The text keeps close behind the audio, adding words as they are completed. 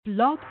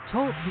Blog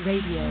Talk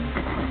Radio.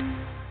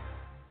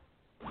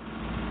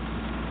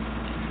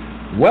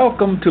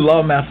 Welcome to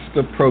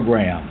Lawmaster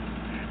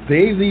Program. The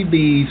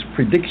AVB's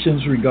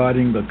predictions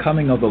regarding the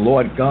coming of the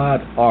Lord God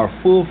are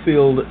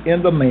fulfilled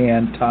in the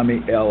man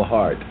Tommy L.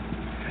 Hart.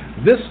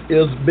 This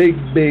is big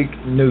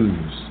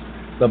news.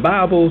 The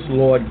Bible's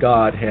Lord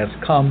God has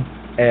come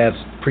as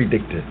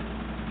predicted.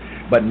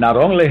 But not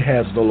only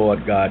has the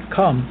Lord God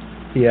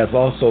come, he has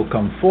also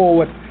come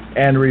forward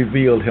and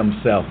revealed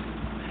himself.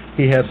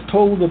 He has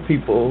told the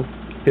people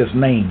his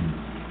name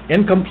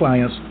in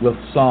compliance with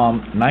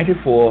Psalm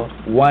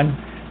 94:1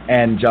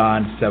 and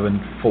John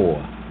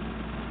 7:4.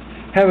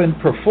 Having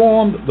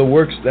performed the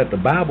works that the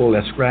Bible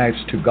ascribes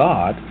to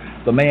God,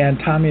 the man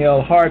Tommy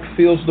L. Hart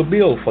fills the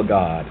bill for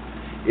God.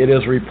 It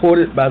is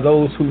reported by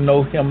those who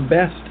know him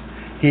best,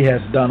 he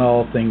has done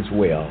all things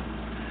well.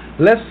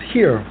 Let's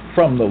hear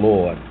from the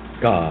Lord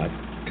God,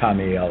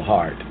 Tommy L.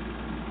 Hart.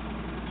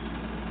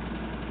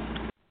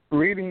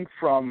 Reading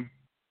from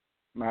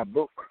my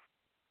book,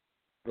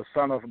 The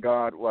Son of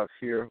God Was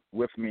Here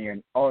With Me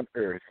and on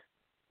Earth.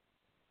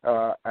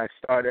 I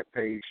start at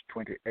page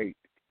 28.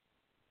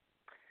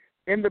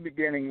 In the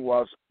beginning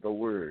was the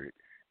Word.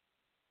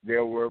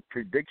 There were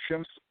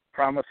predictions,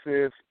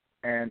 promises,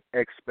 and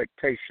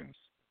expectations.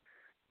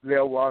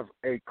 There was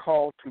a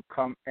call to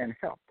come and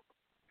help.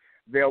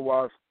 There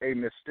was a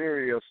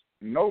mysterious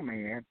no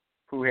man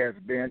who has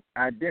been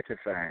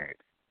identified.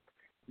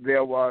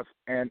 There was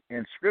an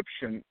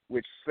inscription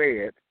which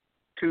said,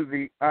 "To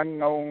the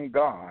unknown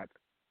God,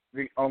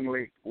 the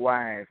only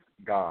wise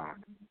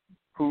God,"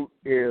 who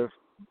is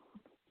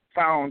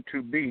found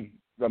to be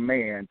the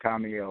man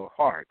Tommy L.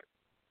 Hart.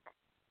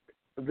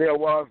 There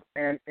was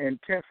an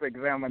intense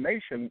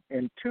examination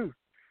into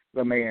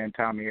the man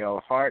Tommy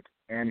L. Hart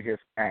and his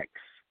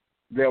acts.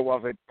 There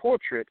was a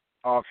portrait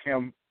of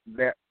him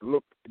that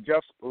looked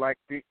just like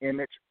the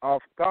image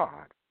of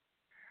God.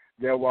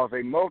 There was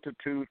a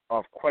multitude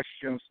of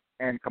questions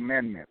and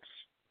commandments.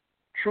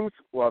 Truth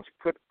was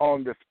put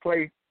on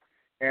display,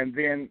 and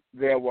then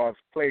there was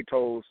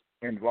Plato's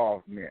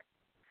involvement.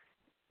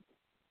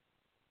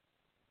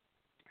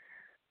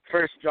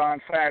 1 John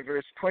 5,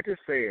 verse 20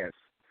 says,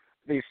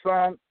 "The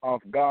Son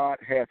of God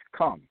hath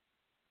come."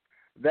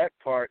 That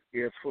part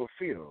is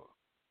fulfilled,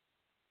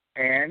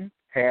 and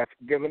hath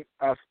given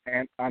us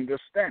an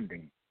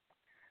understanding.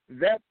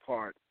 That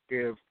part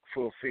is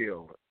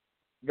fulfilled,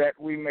 that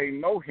we may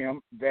know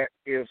him that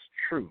is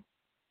true.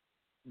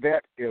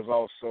 That is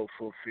also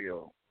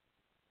fulfilled.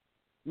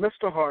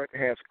 Mr. Hart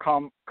has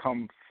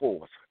come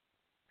forth.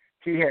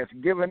 He has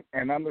given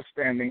an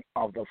understanding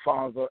of the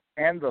Father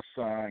and the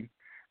Son,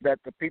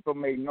 that the people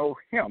may know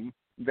him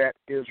that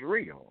is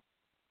real.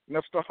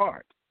 Mr.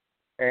 Hart,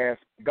 as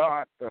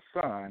God the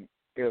Son,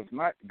 is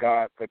not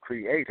God the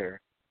Creator,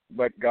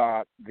 but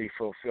God the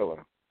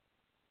Fulfiller.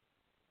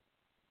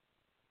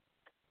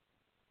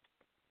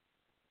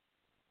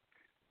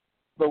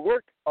 The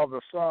work of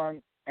the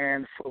Son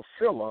and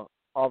fulfiller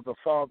of the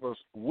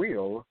Father's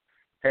will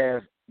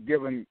has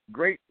given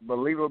great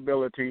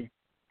believability,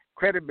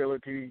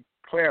 credibility,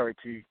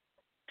 clarity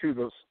to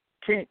the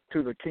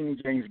King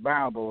James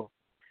Bible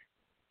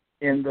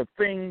in the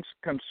things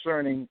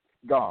concerning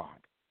God.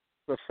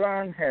 The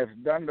Son has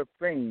done the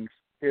things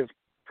his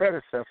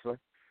predecessor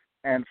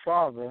and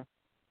Father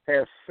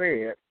has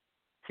said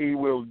he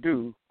will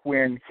do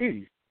when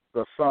he,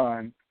 the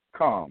Son,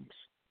 comes.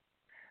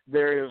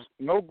 There is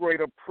no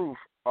greater proof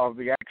of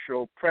the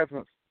actual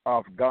presence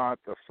of God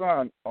the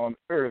Son on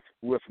earth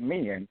with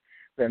men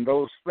than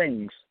those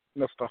things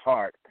Mr.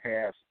 Hart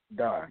has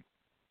done.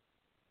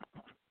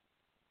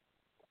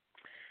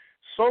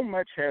 So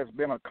much has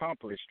been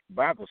accomplished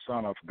by the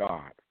Son of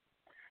God.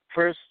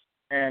 First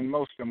and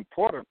most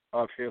important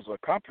of his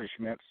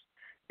accomplishments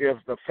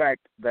is the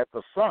fact that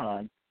the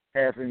Son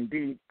has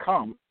indeed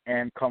come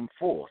and come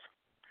forth.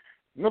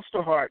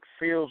 Mr. Hart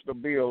fills the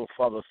bill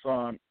for the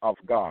Son of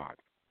God.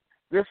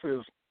 This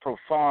is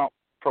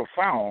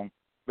profound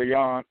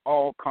beyond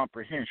all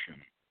comprehension.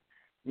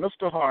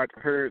 Mr. Hart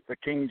heard the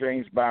King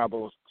James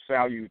Bible's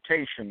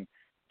salutation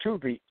to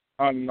the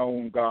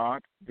unknown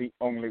God, the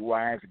only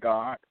wise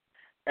God,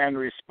 and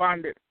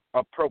responded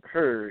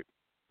heard,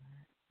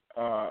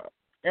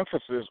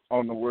 emphasis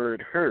on the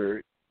word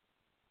heard.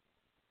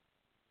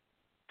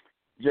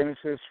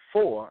 Genesis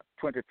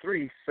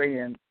 4:23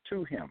 saying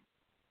to him,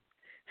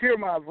 "Hear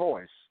my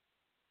voice."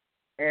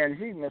 And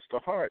he,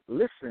 Mr. Hart,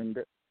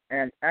 listened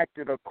and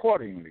acted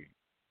accordingly.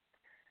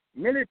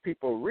 Many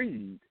people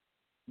read,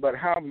 but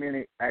how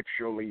many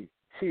actually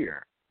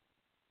hear?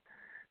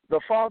 The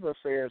Father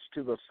says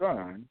to the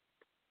Son,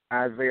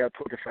 Isaiah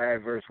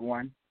 25, verse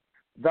 1,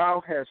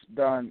 "Thou hast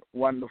done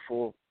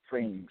wonderful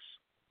things."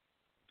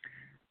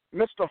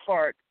 Mr.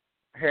 Hart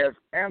has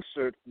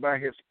answered by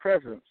his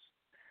presence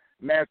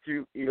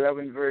Matthew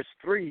 11, verse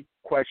 3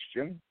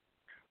 question,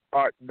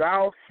 "Art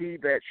thou he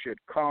that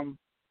should come,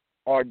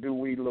 or do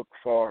we look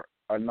for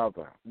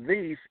another?"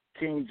 These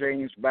King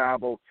James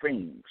Bible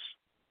themes.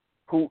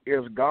 Who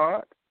is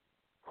God?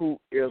 Who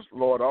is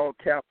Lord, all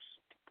caps?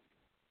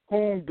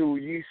 Whom do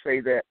ye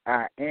say that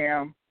I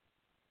am?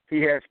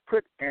 He has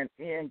put an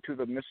end to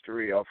the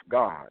mystery of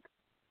God.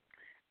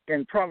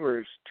 In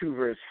Proverbs 2,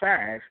 verse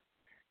 5,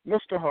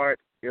 Mr. Hart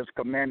is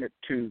commanded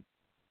to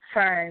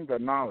find the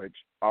knowledge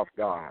of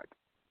God.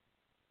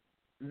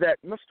 That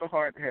Mr.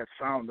 Hart has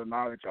found the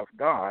knowledge of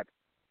God,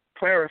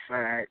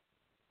 clarified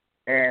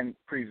and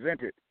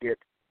presented it,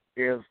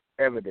 is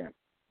evident.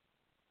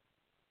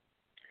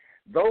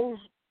 Those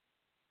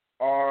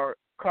are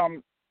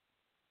some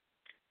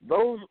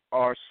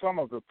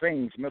of the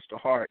things Mr.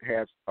 Hart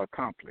has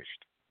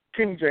accomplished.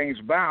 King James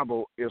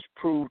Bible is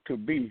proved to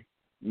be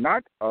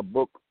not a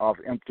book of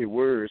empty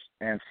words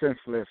and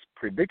senseless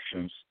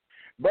predictions,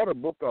 but a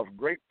book of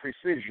great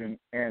precision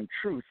and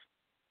truth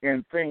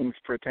in things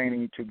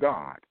pertaining to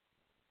God.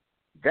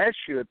 That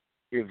should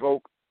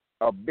evoke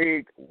a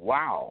big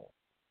wow.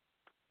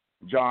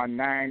 John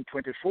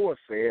 9:24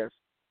 says,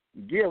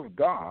 "Give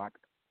God,"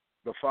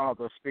 the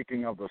Father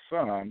speaking of the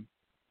Son,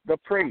 "the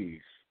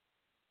praise."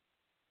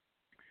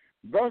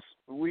 Thus,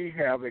 we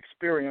have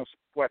experienced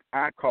what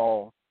I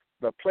call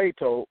the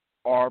Plato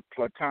or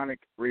Platonic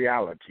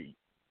reality.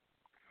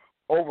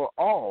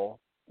 Overall,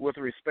 with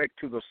respect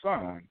to the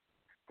Son,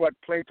 what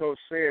Plato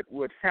said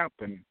would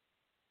happen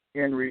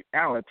in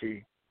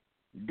reality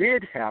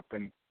did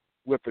happen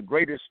with the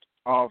greatest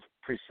of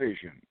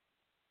precision.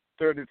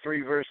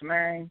 33 verse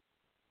 9,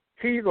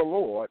 "He, the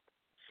Lord,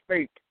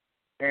 spake,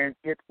 and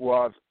it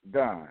was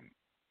done."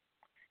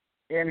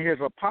 In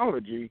his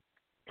apology,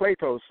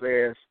 Plato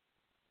says,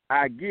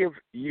 "I give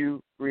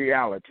you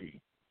reality."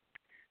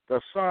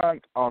 The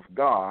Son of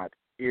God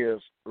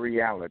is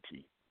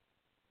reality.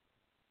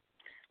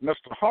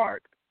 Mr.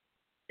 Hart,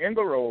 in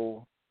the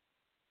role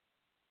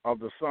of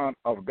the Son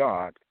of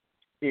God,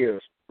 is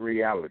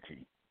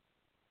reality.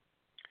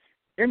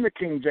 In the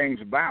King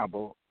James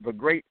Bible, the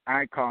great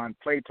icon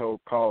Plato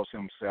calls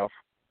himself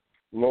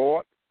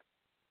Lord,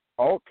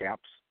 all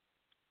caps.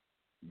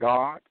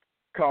 God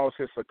calls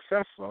his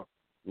successor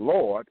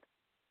Lord,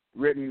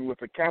 written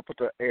with a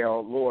capital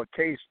L,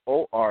 lowercase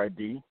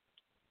O-R-D,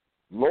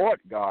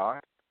 Lord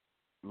God,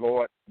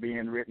 Lord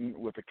being written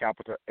with a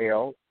capital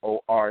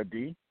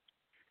L-O-R-D,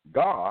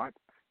 God,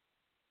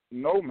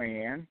 no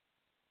man,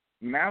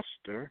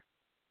 Master,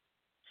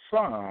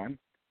 Son,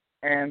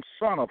 and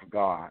Son of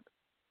God,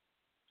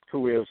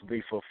 who is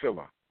the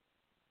fulfiller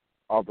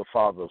of the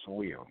Father's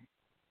will.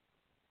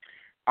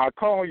 I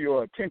call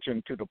your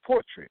attention to the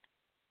portrait.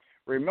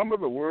 Remember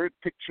the word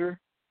picture?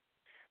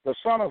 The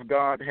Son of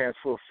God has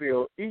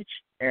fulfilled each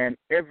and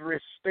every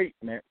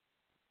statement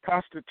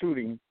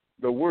constituting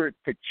the word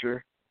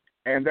picture,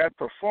 and that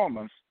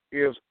performance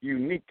is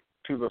unique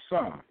to the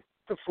Son.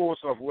 The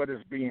force of what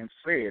is being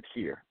said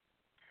here.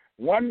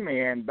 One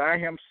man by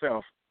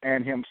himself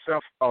and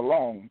himself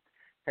alone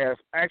has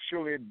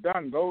actually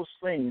done those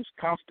things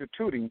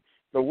constituting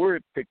the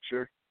word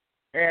picture,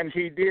 and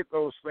he did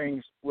those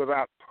things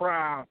without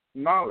prior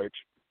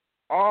knowledge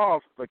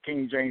of the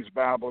King James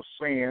Bible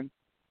saying,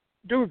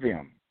 "Do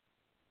them."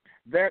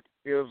 That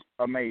is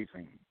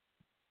amazing.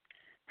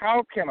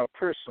 How can a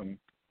person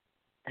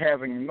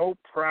having no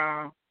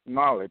prior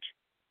knowledge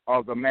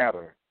of the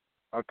matter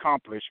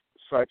accomplish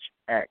such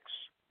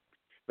acts?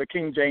 The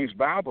King James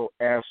Bible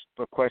asks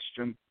the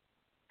question,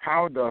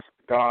 how does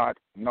God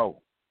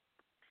know?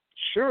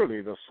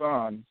 Surely the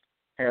Son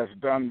has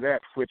done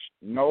that which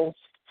no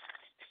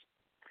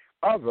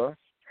other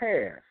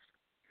has,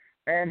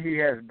 and he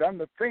has done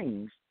the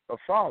things the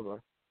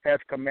Father has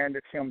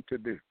commanded him to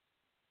do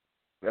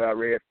that I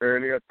read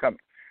earlier,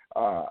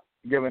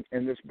 given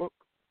in this book.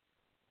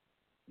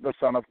 The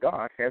Son of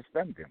God has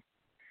done them.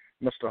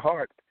 Mr.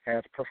 Hart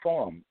has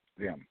performed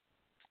them.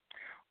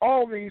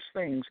 All these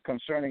things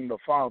concerning the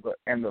Father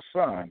and the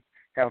Son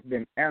have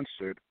been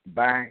answered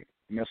by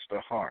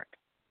Mr. Hart.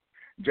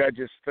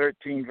 Judges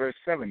 13, verse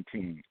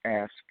 17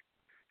 asks,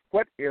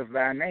 "What is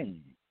thy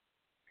name?"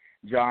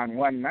 John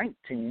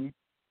 1:19,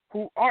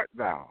 "Who art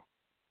thou?"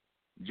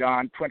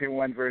 John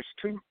 21, verse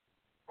 2,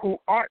 "Who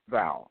art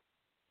thou?"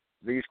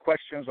 These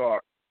questions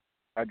are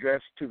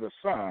addressed to the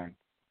Son,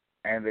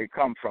 and they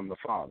come from the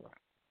Father.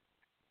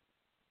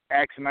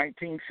 Acts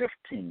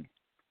 19:15,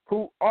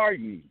 "Who are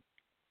ye?"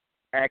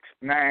 Acts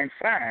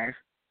 9:5,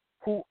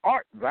 "Who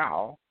art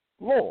thou,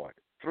 Lord?"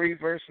 3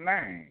 verse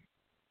 9,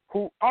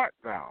 "Who art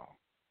thou?"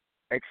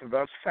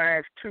 Exodus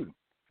 5:2,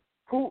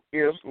 "Who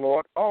is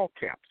Lord?" all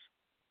caps.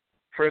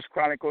 1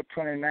 Chronicles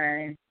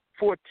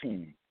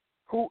 29:14,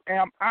 "Who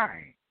am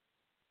I?"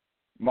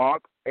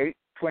 Mark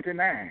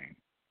 8:29,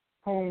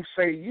 "Whom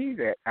say ye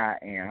that I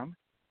am?"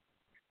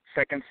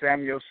 2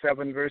 Samuel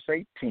 7 verse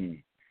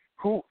 18,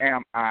 "Who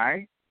am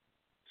I?"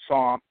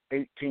 Psalm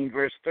 18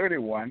 verse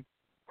 31,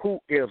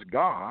 "Who is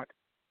God?"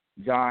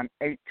 John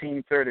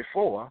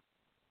 18:34,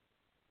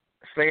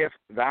 "Sayest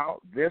thou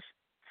this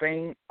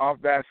thing of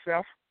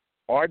thyself,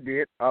 or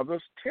did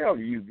others tell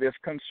you this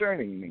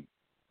concerning me?"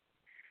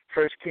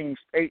 1 Kings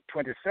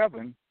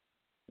 8:27,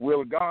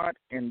 "Will God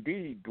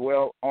indeed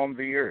dwell on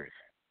the earth?"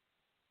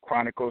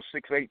 Chronicles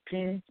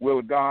 6:18,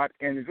 "Will God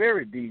in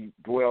very deed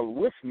dwell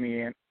with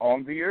men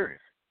on the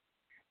earth?"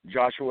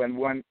 Joshua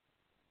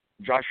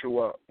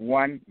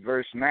 1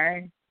 verse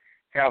 9,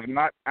 have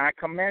not I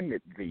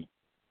commanded thee?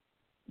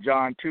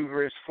 John 2,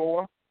 verse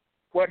 4,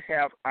 what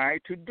have I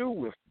to do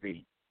with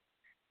thee?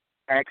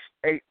 Acts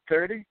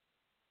 8:30,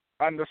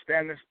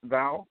 understandest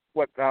thou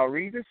what thou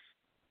readest?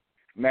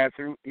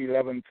 Matthew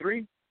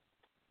 11:3,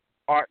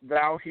 art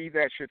thou he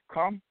that should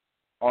come,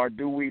 or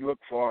do we look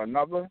for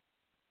another?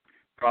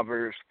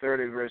 Proverbs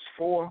 30, verse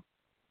 4,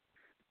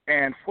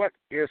 and what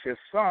is his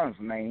son's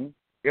name,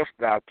 if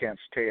thou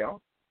canst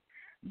tell?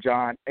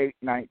 John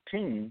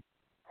 8:19,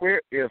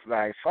 where is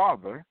thy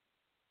father?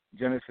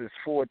 Genesis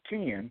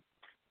 4:10,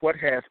 what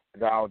hast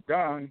thou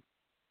done?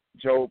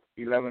 Job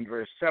 11,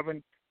 verse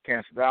 7,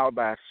 canst thou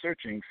by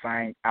searching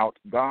find out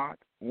God?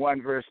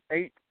 1 verse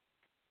 8,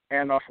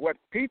 and of what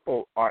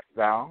people art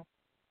thou?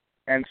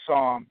 And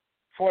Psalm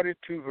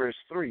 42, verse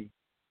 3,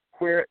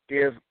 where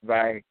is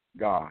thy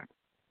God?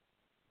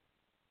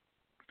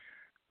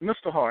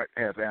 Mr. Hart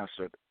has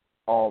answered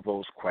all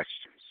those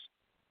questions.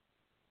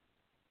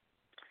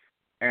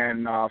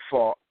 And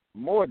for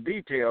more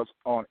details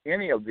on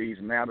any of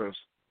these matters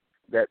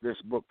that this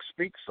book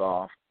speaks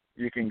of,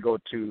 you can go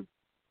to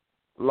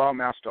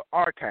Lawmaster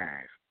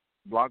Archive,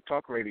 Blog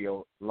Talk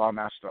Radio,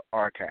 Lawmaster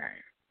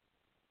Archive.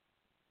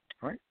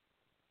 All right?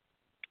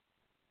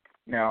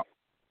 Now,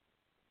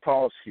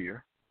 pause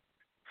here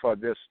for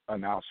this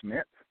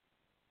announcement.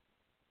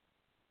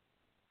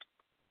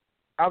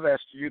 I've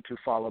asked you to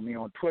follow me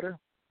on Twitter.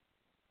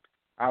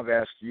 I've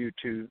asked you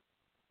to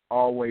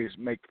always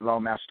make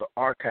Lawmaster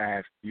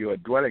Archive your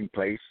dwelling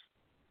place.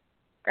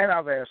 And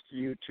I've asked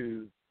you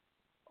to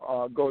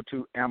go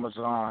to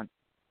Amazon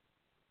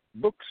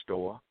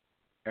bookstore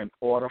and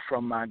order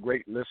from my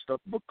great list of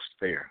books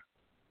there.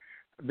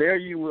 There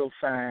you will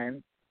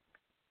find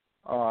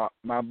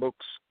my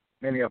books,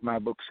 many of my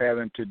books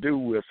having to do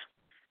with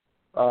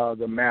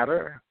the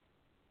matter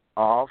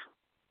of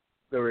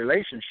the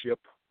relationship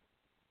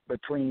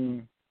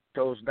between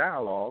those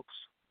dialogues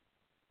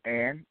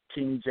and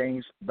King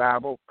James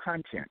Bible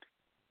content.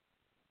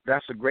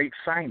 That's a great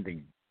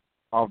finding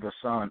of the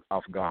Son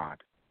of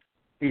God.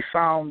 He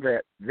found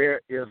that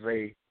there is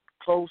a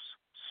close,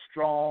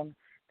 strong,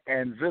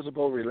 and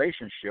visible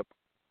relationship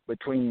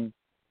between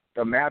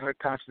the matter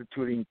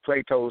constituting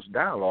Plato's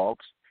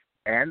dialogues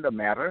and the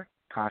matter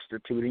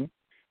constituting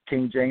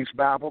King James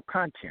Bible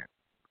content.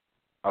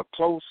 A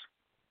close,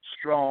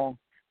 strong,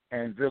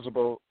 and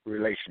visible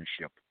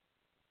relationship.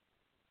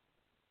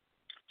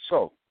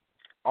 So,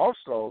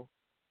 also,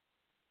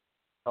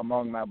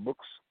 among my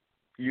books,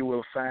 you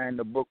will find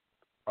a book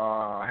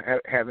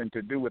having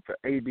to do with the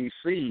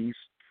ABCs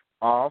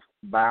of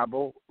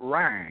Bible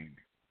rhyme.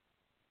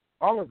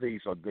 All of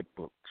these are good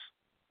books.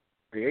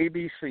 The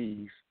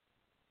ABCs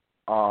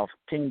of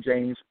King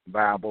James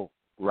Bible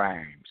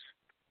rhymes.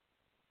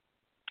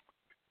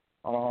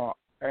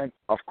 And,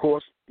 of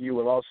course, you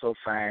will also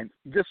find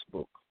this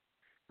book,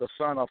 The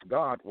Son of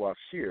God Was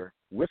Here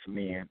with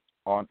Men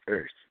on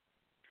Earth.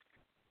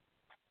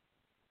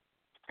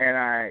 And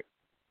I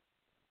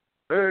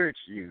urge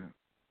you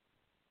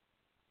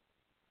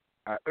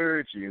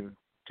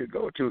to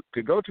go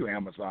to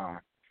Amazon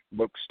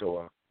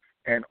bookstore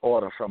and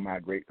order from my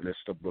great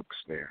list of books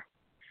there.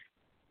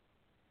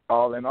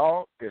 All in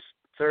all, it's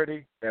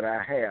 30 that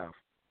I have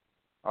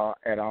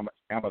at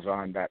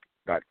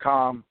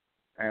Amazon.com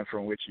and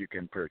from which you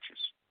can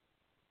purchase.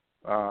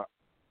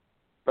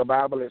 The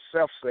Bible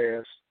itself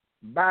says,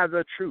 "Buy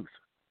the truth,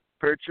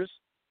 purchase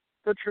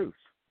the truth."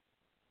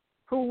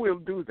 Who will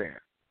do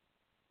that?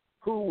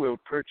 Who will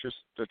purchase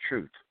the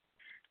truth?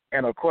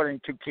 And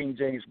according to King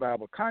James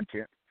Bible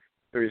content,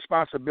 the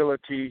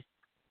responsibility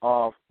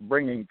of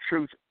bringing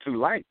truth to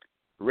light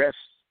rests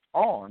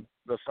on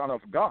the Son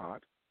of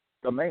God,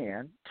 the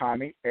man,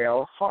 Tommy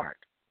L.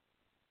 Hart.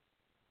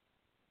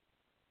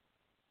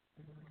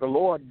 The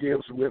Lord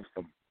gives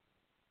wisdom.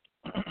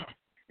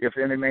 If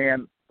any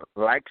man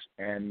likes,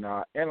 and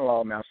in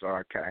Lawmaster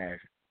Archive,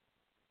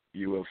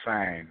 you will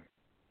find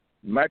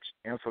much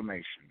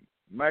information.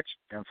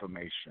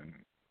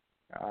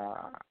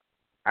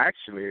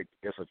 Actually,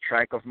 it's a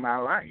track of my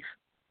life,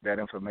 that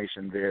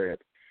information there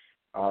at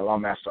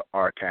Lawmaster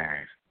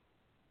Archive.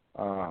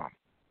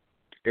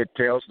 It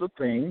tells the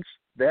things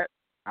that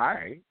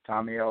I,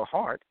 Tommy L.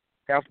 Hart,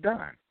 have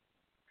done.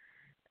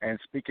 And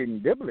speaking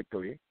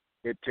biblically,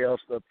 it tells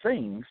the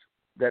things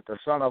that the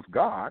Son of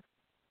God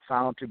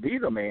found to be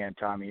the man,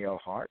 Tommy L.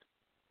 Hart.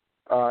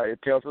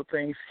 It tells the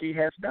things he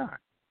has done.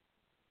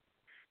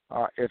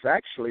 It's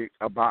actually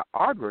a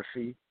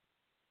biography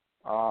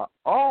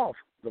of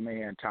the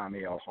man,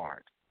 Tommy L.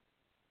 Hart.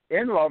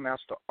 In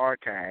Lawmaster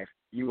Archive,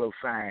 you will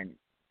find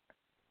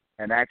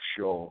an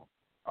actual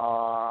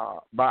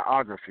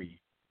biography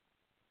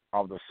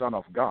of the Son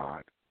of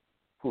God,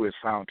 who is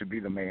found to be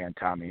the man,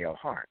 Tommy L.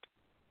 Hart.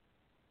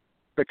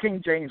 The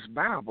King James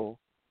Bible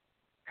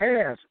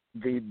has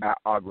the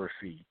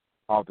biography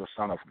of the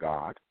Son of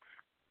God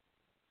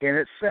in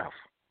itself.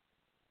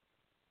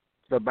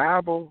 The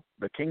Bible,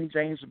 the King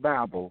James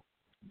Bible,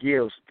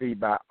 gives the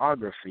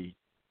biography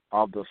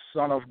of the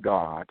Son of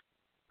God,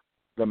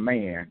 the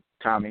man,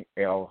 Tommy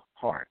L.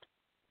 Hart.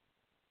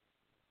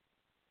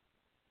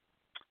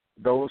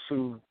 those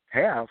who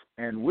have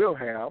and will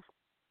have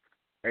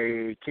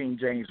a King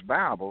James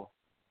Bible,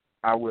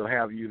 I will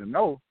have you to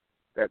know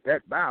that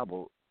that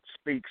Bible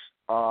speaks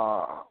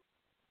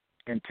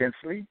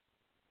intensely,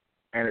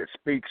 and it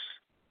speaks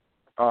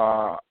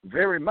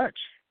very much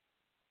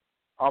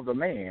of the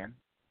man,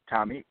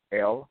 Tommy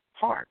L.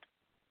 Hart.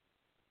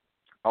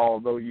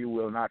 Although you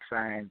will not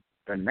find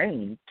the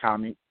name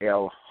Tommy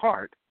L.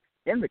 Hart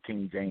in the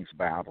King James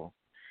Bible,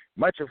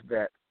 much of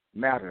that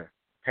matter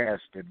has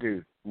to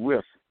do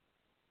with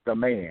the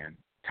man,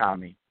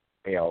 Tommy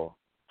L.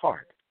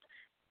 Hart.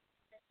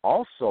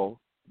 Also,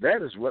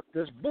 that is what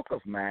this book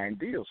of mine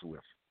deals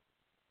with.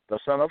 The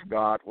Son of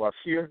God was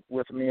here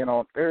with men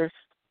on earth.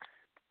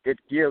 It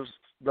gives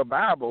the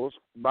Bible's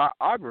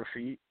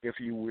biography, if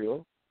you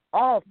will,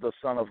 of the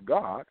Son of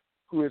God,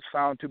 who is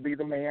found to be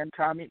the man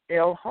Tommy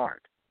L.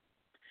 Hart.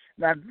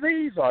 Now,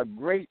 these are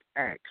great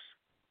acts.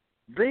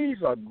 These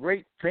are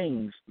great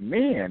things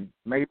men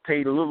may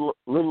pay little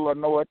or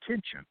no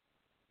attention,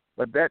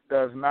 but that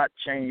does not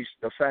change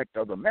the fact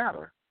of the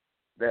matter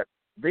that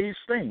these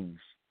things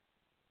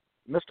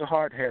Mr.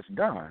 Hart has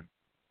done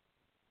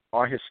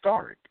are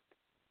historic.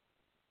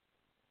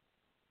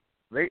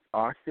 They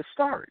are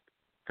historic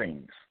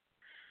things.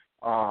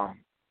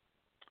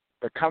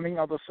 The coming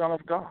of the Son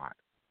of God,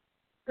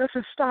 that's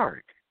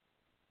historic.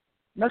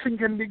 Nothing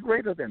can be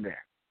greater than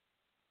that.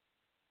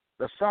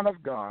 The Son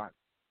of God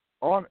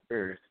on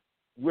earth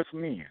with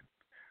men.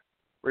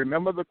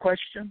 Remember the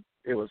question?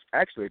 It was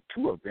actually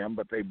two of them,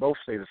 but they both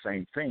say the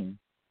same thing.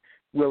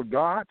 Will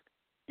God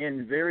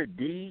in very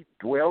deed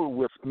dwell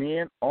with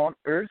men on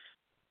earth?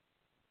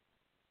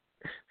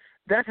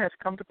 That has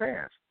come to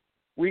pass.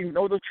 We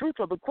know the truth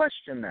of the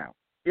question now.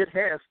 It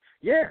has,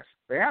 yes.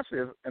 The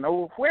answer is an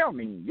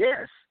overwhelming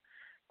yes,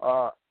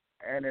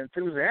 an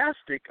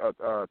enthusiastic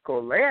yes,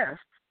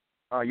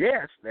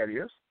 that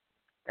is,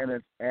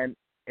 and an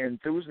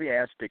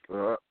enthusiastic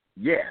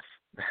yes.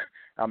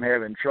 I'm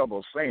having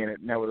trouble saying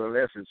it.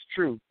 Nevertheless, it's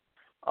true.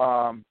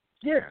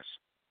 Yes.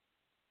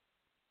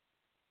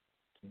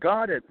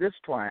 God at this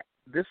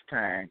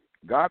time,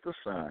 God the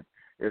Son,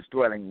 is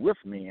dwelling with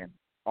men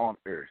on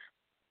earth.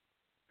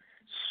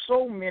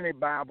 So many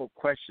Bible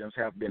questions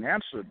have been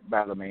answered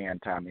by the man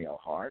Tommy L.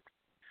 Hart.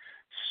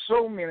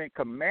 So many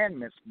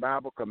commandments,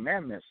 Bible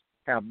commandments,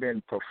 have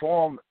been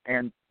performed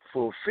and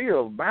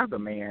fulfilled by the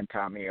man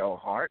Tommy L.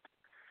 Hart.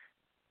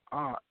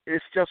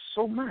 It's just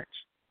so much.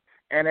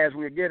 And as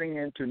we're getting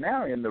into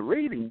now in the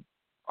reading,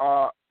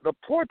 the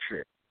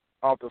portrait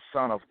of the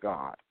Son of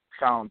God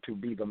found to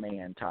be the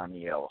man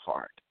Tommy L.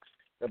 Hart.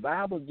 The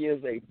Bible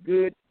gives a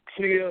good,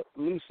 clear,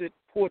 lucid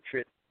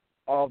portrait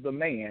of the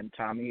man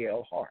Tommy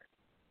L. Hart.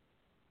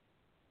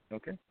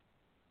 Okay?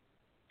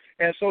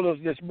 And so does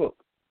this book.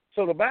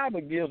 So the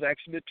Bible gives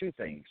actually two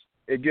things.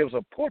 It gives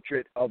a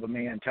portrait of the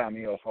man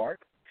Tommy L. Hart,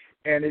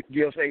 and it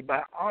gives a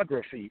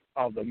biography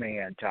of the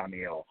man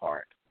Tommy L.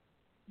 Hart.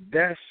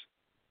 That's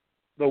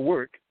the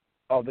work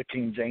of the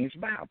King James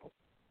Bible.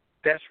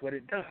 That's what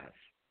it does.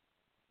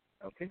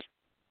 Okay?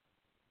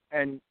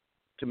 And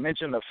to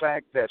mention the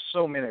fact that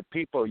so many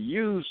people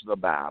use the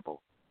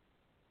Bible,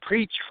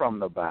 preach from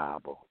the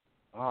Bible,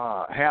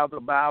 have the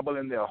Bible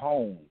in their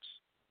homes.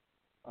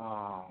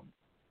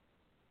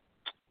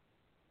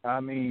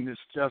 It's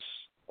just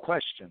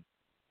question.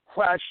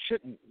 Why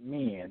shouldn't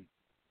men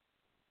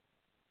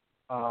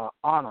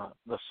honor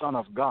the Son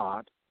of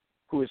God,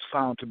 who is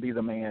found to be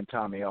the man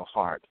Tommy L.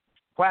 Hart?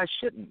 Why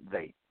shouldn't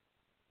they?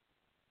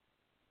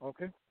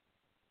 Okay?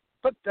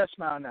 But that's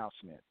my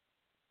announcement.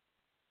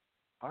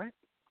 All right?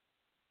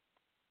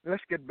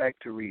 Let's get back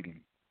to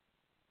reading.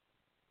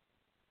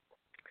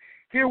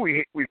 Here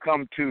we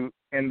come to,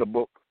 in the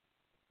book,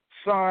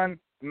 Son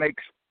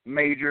Makes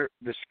Major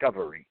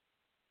Discovery.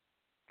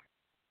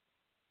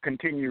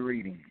 Continue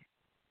reading.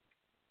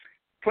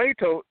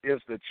 Plato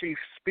is the chief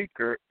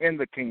speaker in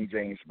the King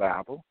James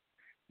Bible.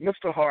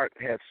 Mr. Hart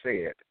has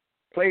said,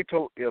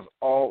 Plato is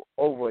all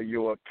over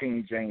your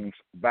King James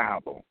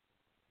Bible.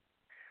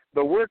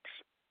 The works,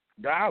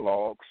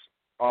 dialogues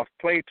of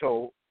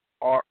Plato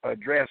are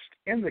addressed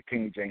in the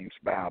King James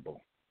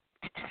Bible.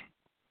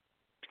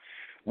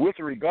 With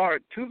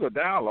regard to the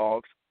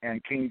dialogues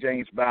and King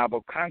James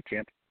Bible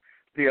content,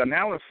 the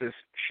analysis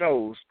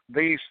shows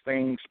these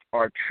things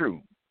are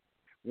true.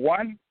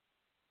 1,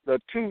 the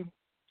two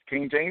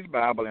King James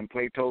Bible and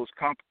Plato's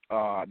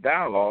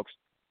dialogues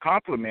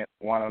complement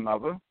one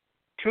another.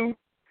 2,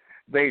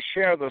 they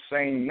share the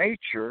same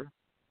nature,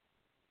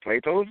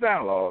 Plato's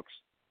dialogues,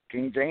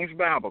 King James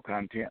Bible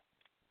content.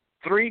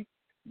 3,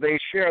 they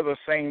share the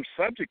same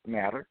subject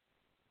matter,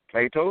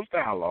 Plato's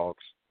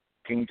dialogues,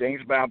 King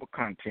James Bible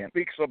content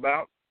speaks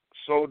about,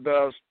 so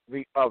does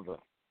the other.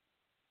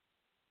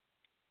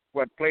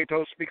 What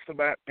Plato speaks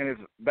about in his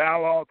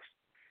dialogues,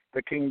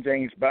 the King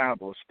James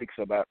Bible speaks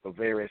about the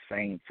very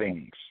same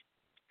things.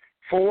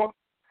 4,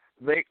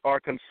 they are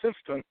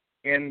consistent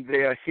in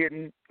their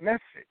hidden message.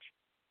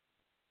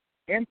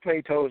 In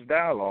Plato's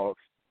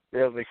dialogues,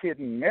 there's a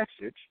hidden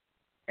message,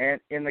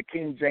 and in the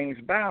King James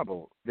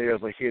Bible,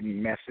 there's a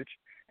hidden message,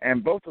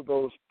 and both of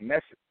those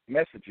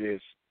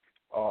messages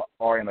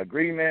are in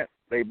agreement.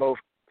 They both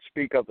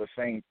speak of the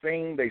same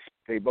thing.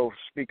 They both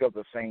speak of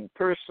the same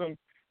person,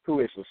 who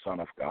is the Son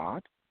of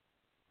God.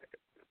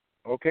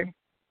 Okay?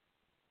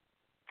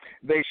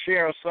 They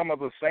share some of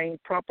the same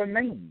proper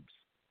names.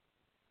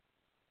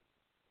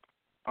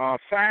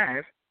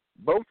 5,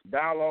 both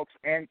dialogues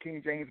and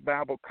King James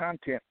Bible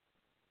content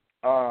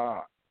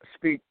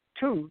speak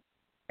to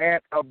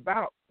and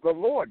about the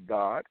Lord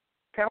God,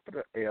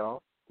 capital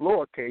L,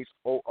 lowercase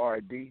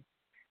O-R-D,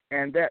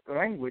 and that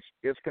language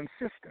is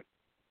consistent.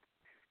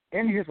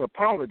 In his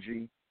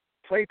apology,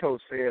 Plato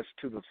says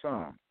to the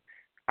Son,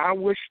 I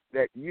wish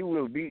that you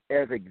will be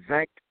as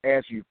exact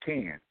as you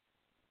can.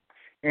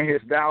 In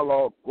his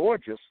dialogue,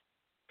 Gorgias,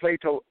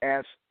 Plato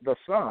asks the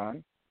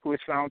Son, who is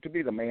found to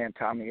be the man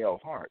Tommy L.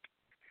 Hart,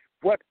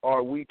 what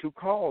are we to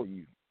call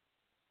you?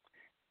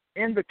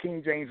 In the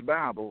King James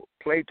Bible,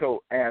 Plato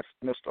asks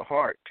Mr.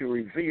 Hart to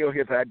reveal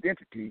his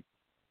identity.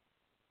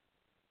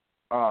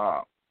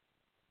 And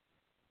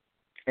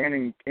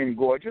in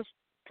Gorgias,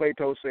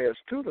 Plato says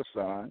to the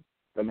Son,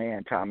 the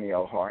man Tommy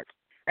L. Hart,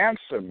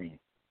 answer me.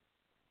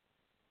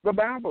 The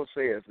Bible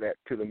says that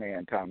to the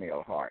man Tommy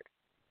L. Hart,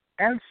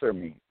 answer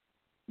me.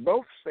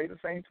 Both say the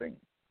same thing.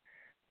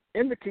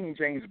 In the King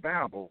James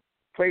Bible,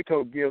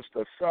 Plato gives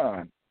the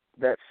Son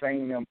that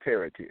same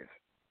imperative,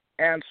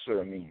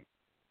 answer me.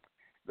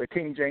 The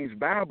King James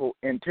Bible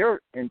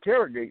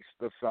interrogates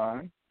the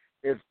Son,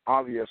 is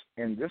obvious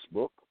in this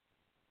book.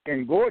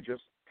 In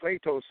Gorgias,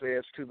 Plato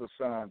says to the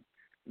Son,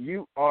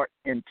 you are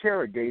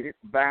interrogated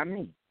by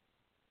me.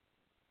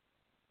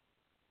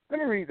 Let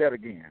me read that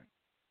again.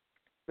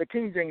 The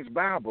King James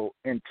Bible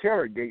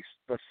interrogates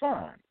the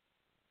Son.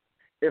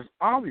 It's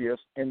obvious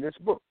in this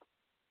book.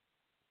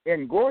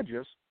 In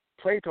Gorgias,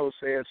 Plato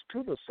says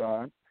to the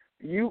Son,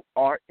 you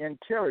are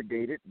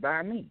interrogated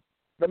by me.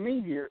 The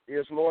me here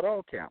is Lord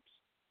all caps,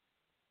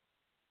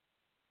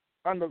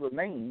 under the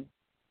name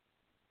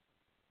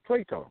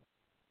Plato.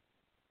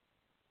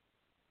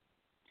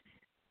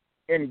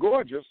 In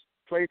Gorgias,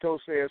 Plato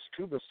says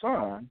to the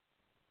Son,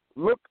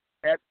 look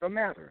at the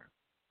matter.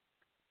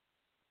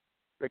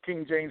 The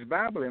King James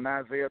Bible in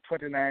Isaiah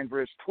 29,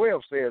 verse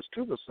 12 says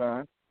to the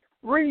Son,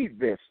 read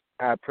this,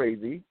 I pray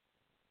thee.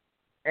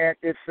 And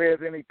it says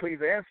in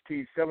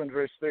Ecclesiastes 7,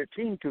 verse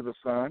 13 to the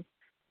Son,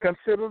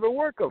 consider the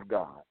work of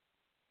God.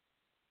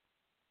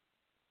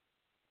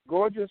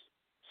 Gorgias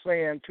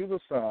saying to the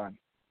Son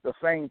the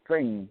same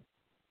thing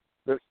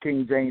the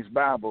King James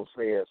Bible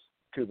says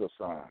to the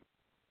Son.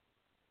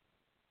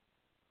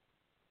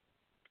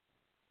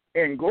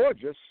 In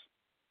Gorgias,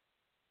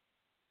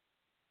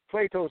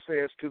 Plato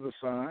says to the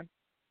Son,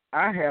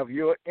 I have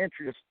your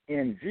interest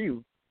in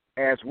view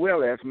as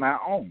well as my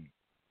own.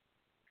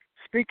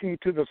 Speaking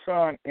to the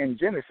Son in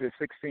Genesis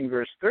 16,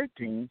 verse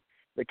 13,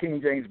 the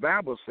King James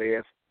Bible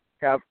says,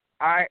 have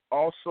I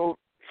also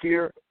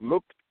here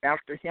looked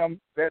after him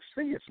that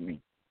seeth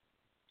me?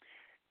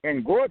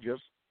 In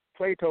Gorgias,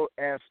 Plato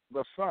asks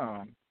the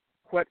Son,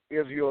 what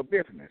is your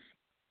business?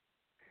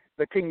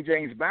 The King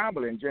James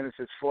Bible in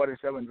Genesis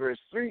 47, verse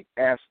 3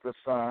 asks the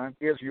Son,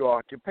 is your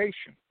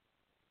occupation?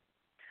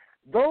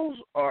 Those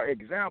are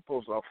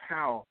examples of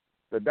how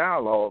the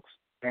dialogues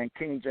and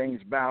King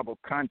James Bible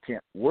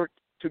content work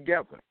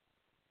together.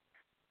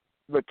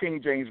 The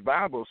King James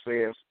Bible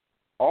says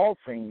all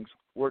things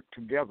work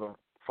together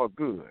for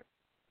good.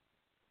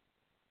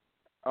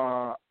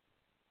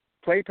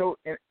 Plato's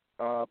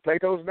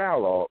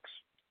dialogues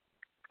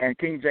and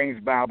King James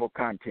Bible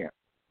content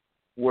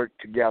work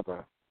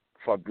together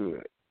for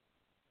good.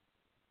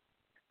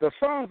 The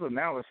Son's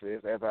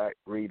analysis, as I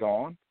read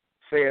on,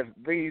 says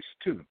these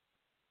two,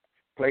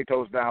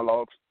 Plato's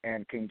dialogues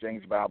and King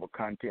James Bible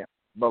content,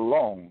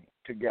 belong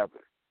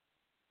together.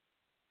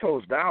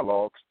 Plato's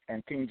dialogues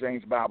and King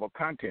James Bible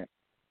content,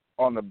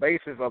 on the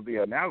basis of the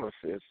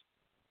analysis,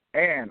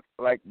 and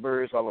like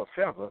birds of a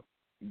feather,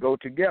 go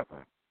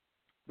together.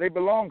 They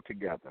belong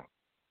together.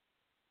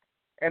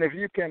 And if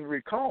you can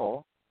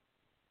recall,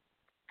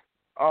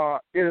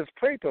 it is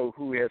Plato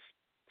who has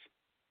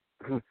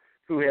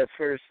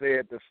first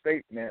said the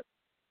statement,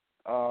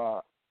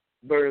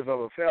 birds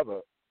of a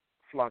feather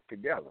flock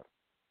together.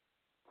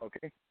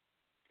 Okay?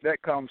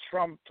 That comes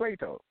from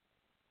Plato.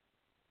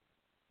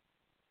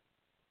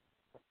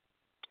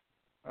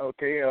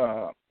 Okay,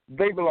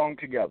 they belong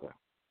together.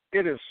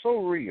 It is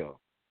so real.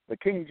 The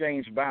King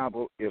James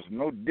Bible is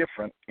no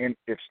different in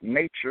its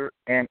nature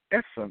and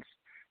essence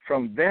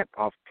from that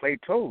of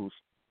Plato's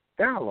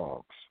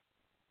dialogues.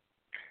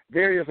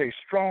 There is a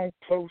strong,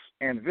 close,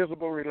 and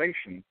visible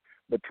relation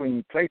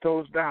between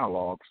Plato's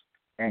dialogues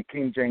and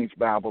King James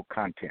Bible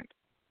content.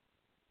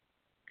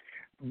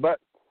 But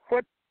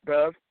what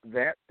does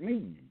that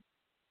mean?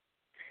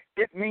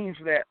 It means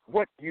that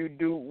what you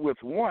do with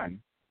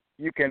one,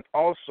 you can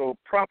also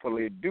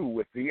properly do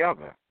with the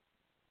other.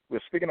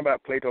 We're speaking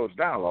about Plato's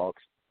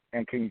dialogues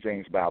and King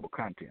James Bible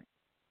content.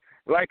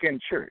 Like in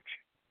church,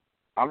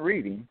 I'm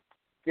reading,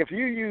 if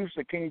you use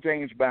the King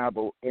James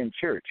Bible in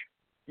church,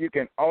 you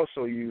can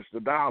also use the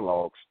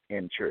dialogues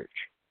in church.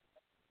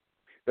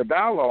 The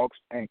dialogues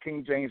and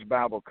King James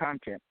Bible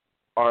content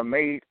are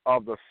made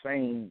of the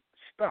same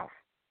stuff.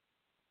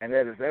 And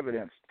that is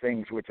evidence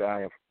things which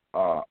I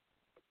have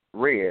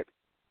read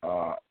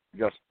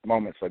just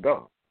moments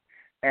ago.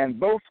 And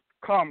both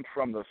come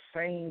from the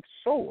same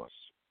source,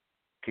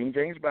 King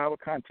James Bible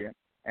content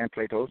and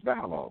Plato's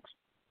dialogues.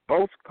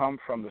 Both come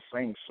from the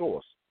same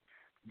source.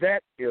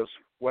 That is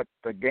what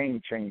the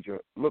game changer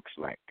looks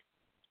like.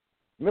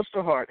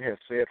 Mr. Hart has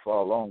said for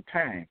a long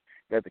time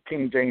that the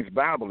King James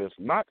Bible is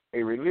not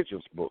a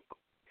religious book,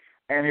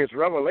 and his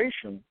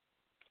revelation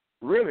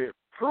really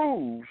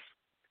proves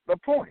the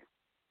point.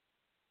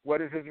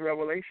 What is his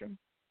revelation?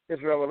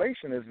 His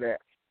revelation is that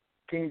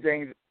King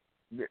James,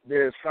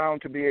 there is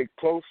found to be a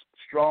close,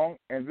 strong,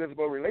 and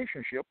visible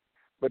relationship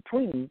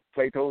between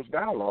Plato's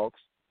dialogues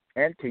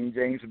and King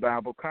James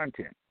Bible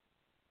content.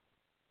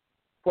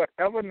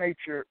 Whatever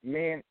nature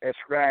men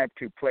ascribe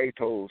to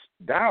Plato's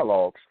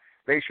dialogues,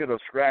 they should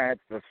ascribe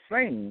the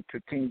same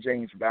to King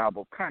James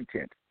Bible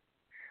content.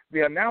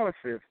 The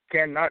analysis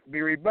cannot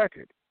be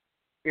rebutted.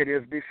 It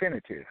is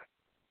definitive.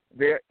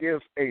 There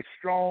is a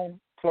strong,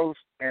 close,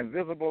 and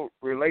visible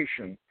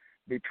relation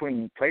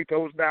between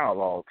Plato's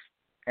dialogues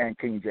and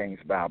King James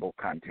Bible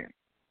content.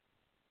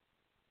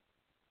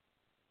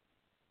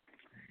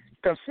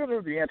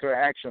 Consider the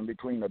interaction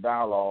between the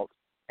dialogue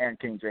and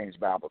King James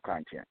Bible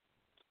content.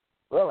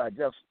 Well, I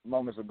just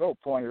moments ago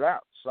pointed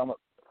out some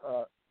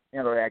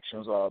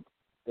interactions of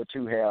the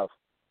two have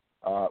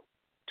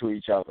to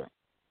each other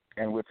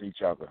and with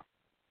each other.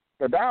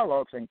 The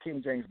dialogues in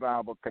King James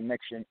Bible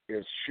connection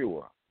is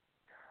sure.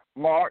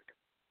 Mark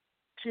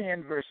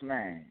 10, verse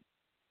 9,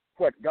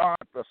 what God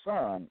the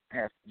Son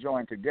hath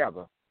joined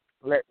together,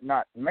 let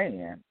not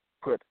man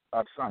put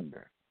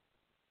asunder.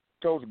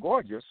 Those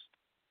gorgeous,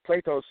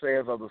 Plato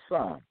says of the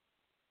Son,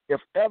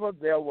 if ever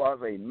there was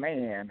a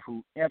man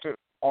who entered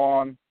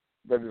on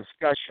the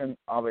discussion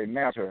of a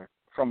matter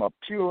from a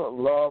pure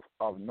love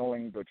of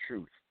knowing the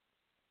truth.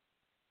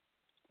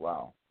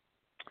 Wow.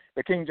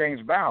 The King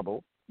James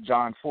Bible,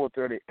 John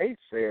 4:38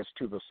 says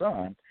to the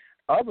Son,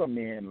 other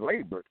men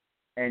labored,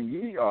 and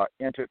ye are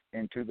entered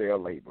into their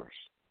labors.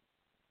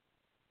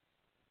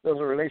 There's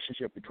a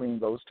relationship between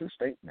those two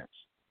statements,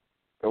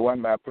 the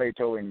one by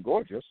Plato in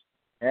Gorgias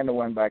and the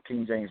one by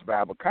King James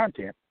Bible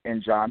content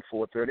in John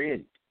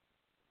 4:38.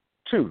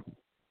 2.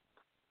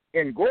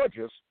 In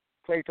Gorgias,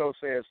 Plato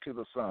says to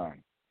the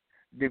Son,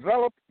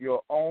 develop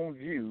your own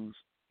views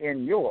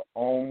in your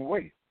own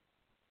way.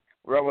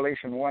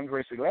 Revelation 1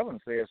 verse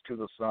 11 says to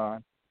the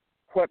Son,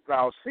 what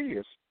thou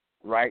seest,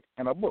 write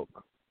in a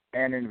book.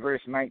 And in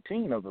verse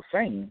 19 of the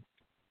same,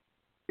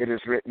 it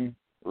is written,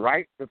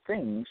 write the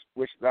things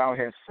which thou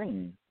hast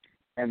seen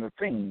and the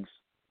things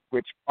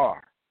which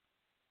are.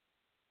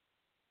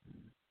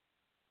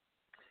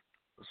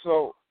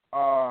 So,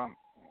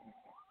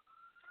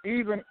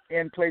 even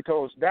in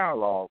Plato's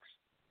dialogues,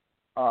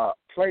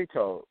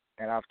 Plato,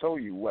 and I've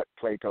told you what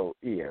Plato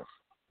is,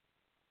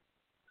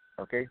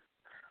 okay?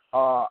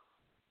 Not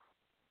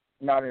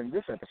in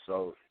this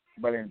episode,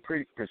 but in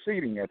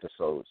preceding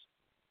episodes.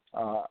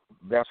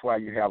 That's why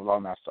you have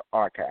Lawmaster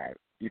Archive.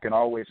 You can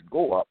always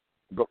go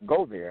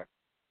there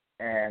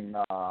and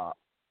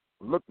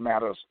look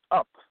matters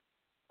up,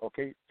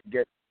 okay, to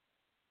get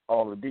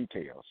all the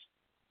details.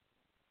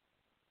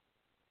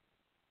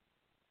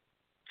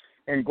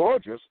 In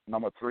Gorgias,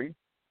 number 3,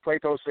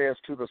 Plato says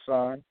to the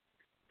Son,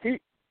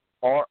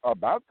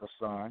 about the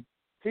Son,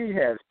 he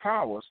has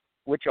powers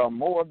which are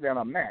more than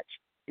a match,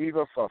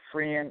 either for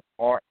friend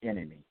or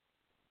enemy.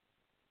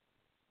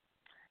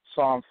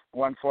 Psalm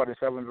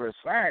 147 verse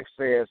 5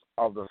 says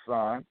of the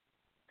Son,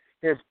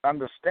 his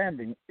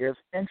understanding is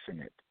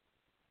infinite.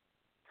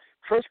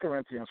 1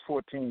 Corinthians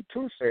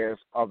 14:2 says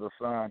of the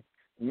Son,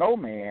 no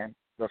man,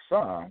 the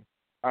Son,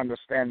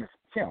 understandeth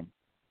him,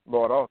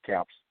 Lord all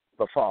caps,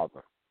 the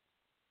Father.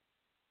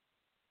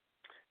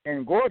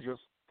 In Gorgias,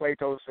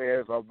 Plato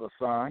says of the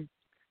Son,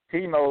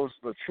 he knows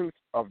the truth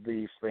of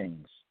these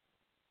things.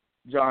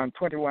 John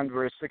 21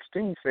 verse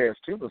 16 says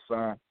to the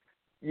Son,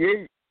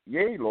 yea,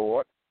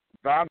 Lord,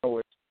 thou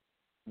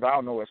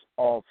knowest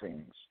all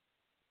things.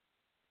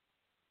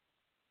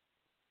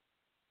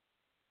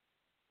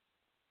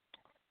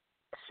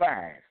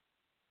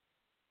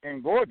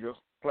 In Gorgias,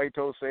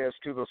 Plato says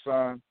to the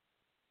Son,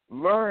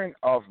 learn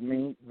of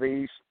me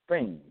these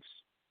things.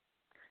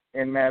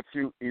 In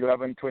Matthew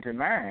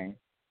 11:29,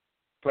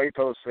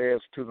 Plato says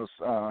to the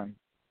Son,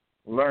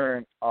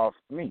 learn of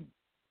me.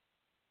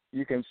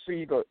 You can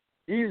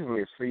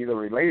easily see the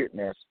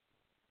relatedness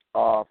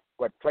of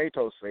what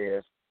Plato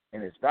says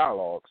in his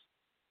dialogues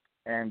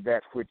and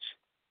that which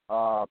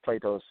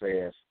Plato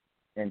says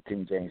in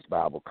King James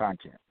Bible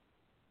content.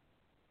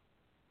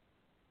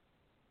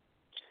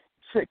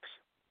 6.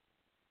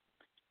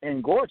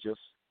 In Gorgias,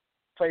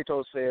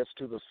 Plato says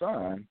to the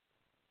Son,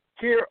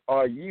 here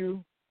are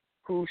you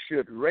who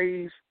should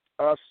raise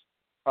us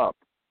up.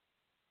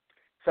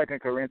 2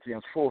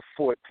 Corinthians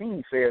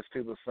 4:14 says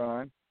to the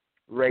Son,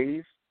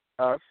 raise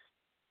us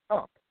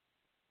up,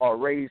 or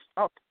raise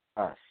up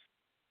us.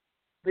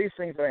 These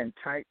things are in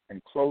tight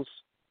and close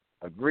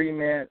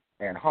agreement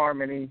and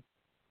harmony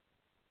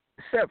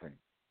 7.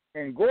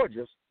 In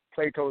Gorgias,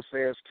 Plato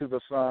says to the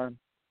son,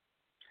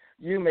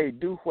 you may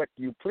do what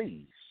you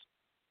please.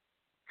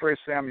 1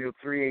 Samuel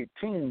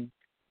 3:18,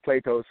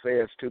 Plato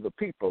says to the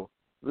people,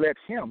 let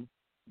him,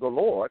 the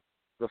Lord,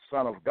 the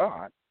Son of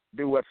God,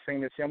 do what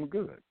seemeth him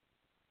good.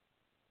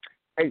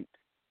 8.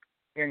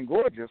 In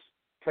Gorgias,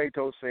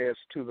 Plato says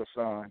to the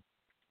son,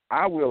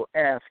 I will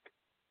ask,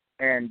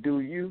 and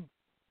do you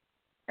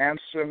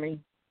answer me?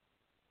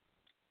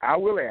 I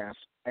will ask,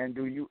 and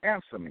do you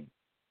answer me?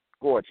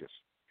 Gorgias.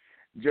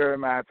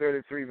 Jeremiah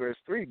 33, verse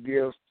 3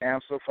 gives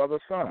answer for the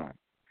son.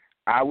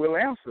 I will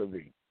answer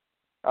thee.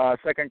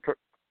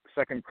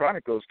 Second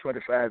Chronicles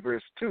 25,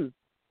 verse 2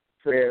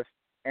 says,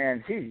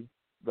 and he,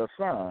 the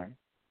son,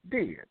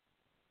 did.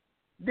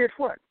 Did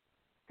what?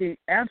 He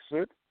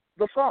answered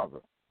the father.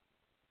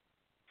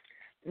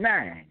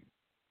 9.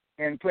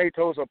 In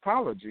Plato's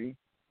Apology,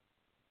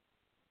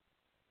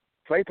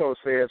 Plato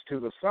says to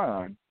the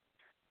son,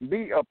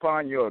 be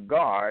upon your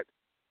guard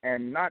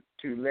and not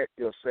to let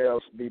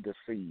yourselves be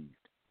deceived.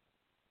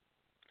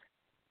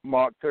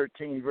 Mark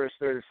 13, verse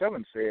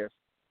 37 says,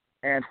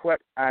 and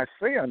what I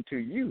say unto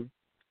you,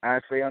 I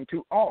say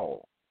unto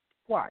all.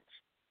 Watch.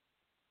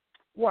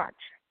 Watch.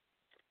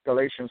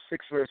 Galatians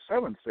 6, verse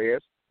 7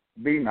 says,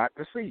 be not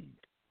deceived.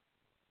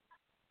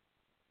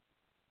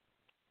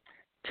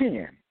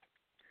 10.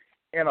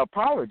 In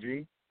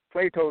Apology,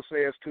 Plato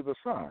says to the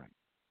son,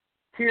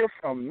 hear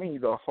from me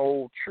the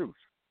whole truth.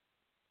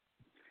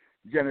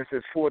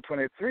 Genesis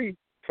 4:23,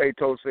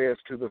 Plato says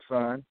to the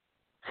son,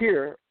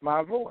 hear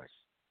my voice.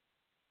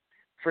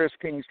 1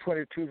 Kings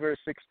 22, verse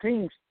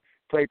 16,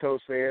 Plato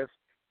says,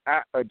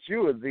 I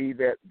adjure thee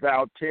that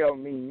thou tell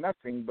me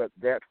nothing but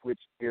that which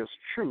is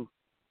true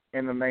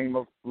in the name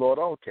of Lord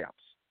all caps.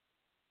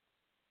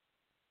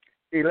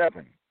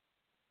 11.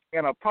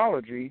 In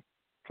Apology,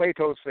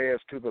 Plato says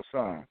to the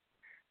son,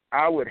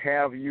 I would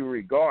have you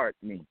regard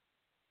me.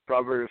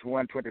 Proverbs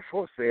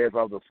 1:24 says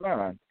of the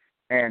son,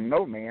 and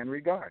no man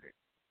regarded.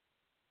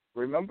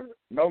 Remember,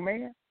 no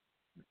man?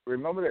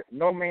 Remember that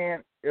no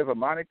man is a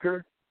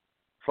moniker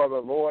for the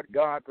Lord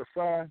God the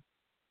Son,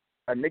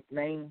 a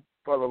nickname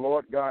for the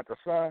Lord God the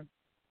Son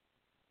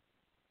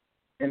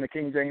in the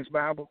King James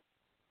Bible.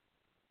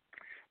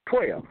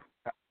 12.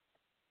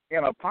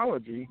 In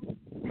Apology,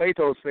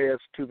 Plato says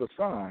to the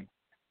son,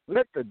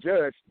 let the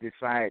judge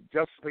decide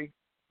justly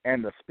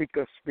and the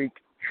speaker speak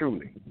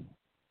truly.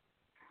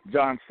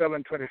 John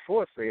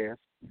 7:24 says,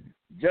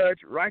 judge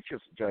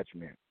righteous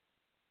judgment.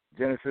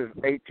 Genesis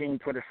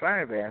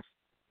 18:25 asks,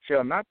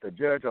 shall not the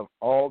judge of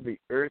all the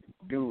earth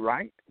do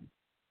right?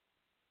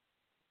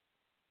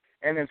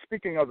 And in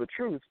speaking of the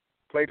truth,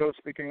 Plato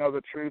speaking of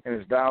the truth in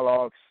his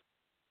dialogues,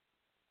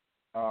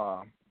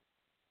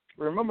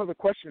 remember the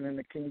question in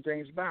the King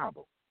James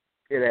Bible.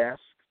 It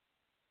asks,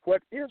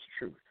 what is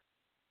truth?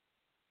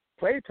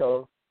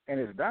 Plato, in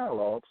his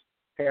dialogues,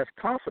 has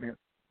confidence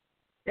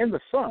in the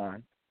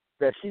Son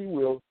that he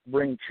will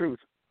bring truth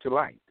to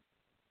light.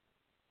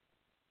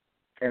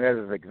 And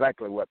that is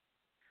exactly what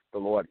the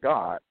Lord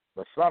God,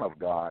 the Son of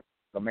God,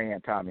 the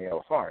man Tommy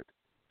L. Hart,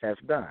 has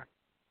done.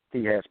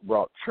 He has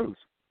brought truth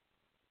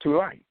to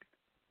light.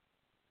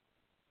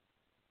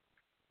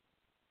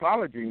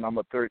 Apology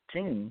number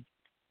 13,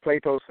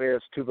 Plato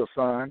says to the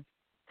son,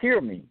 hear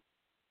me.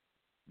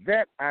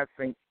 That, I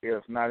think,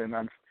 is not an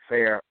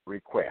unfair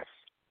request.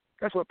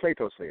 That's what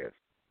Plato says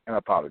in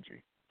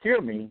Apology.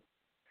 Hear me.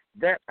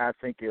 That, I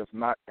think, is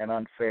not an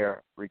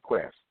unfair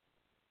request.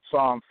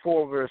 Psalm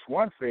 4, verse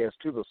 1 says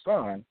to the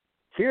son,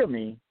 hear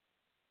me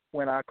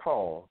when I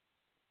call,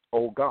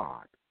 O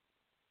God.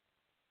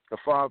 The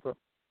Father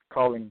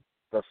calling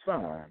the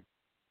Son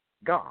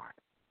God.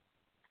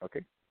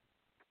 Okay?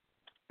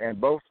 And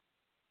both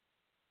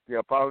the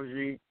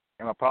Apology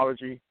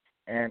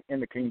and in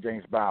the King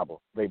James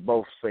Bible, they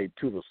both say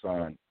to the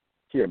Son,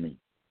 hear me.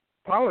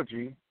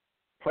 Apology,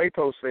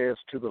 Plato says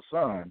to the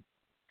Son,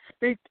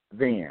 speak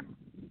then,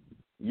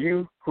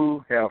 you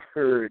who have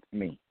heard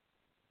me.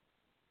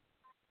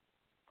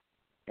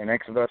 In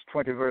Exodus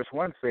 20, verse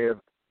 1 says,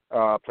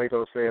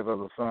 Plato says of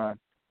the Son,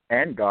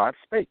 and God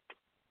spake.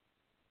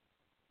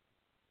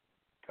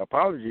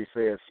 Apology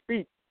says,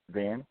 speak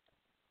then,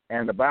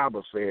 and the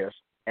Bible says,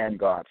 and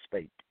God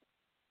spake.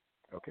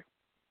 Okay.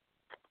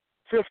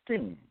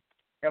 15.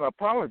 In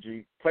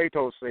Apology,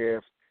 Plato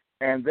says,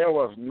 and there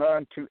was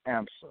none to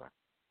answer.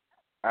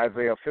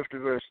 Isaiah 50,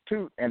 verse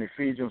 2, and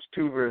Ephesians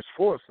 2, verse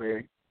 4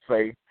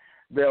 say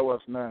there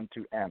was none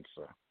to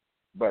answer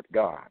but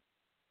God.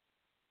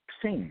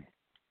 16.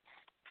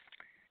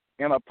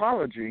 In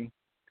Apology,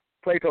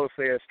 Plato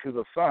says to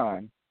the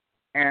Son,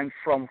 and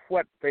from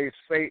what they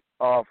say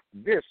of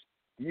this,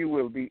 you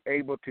will be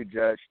able to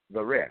judge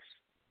the rest.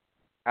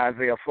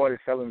 Isaiah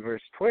 47,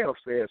 verse 12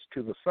 says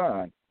to the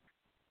Son,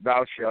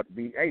 thou shalt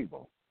be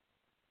able.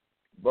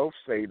 Both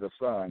say the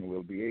Son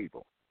will be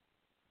able.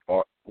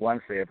 Or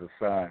one says the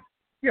Son,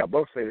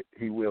 both say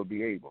he will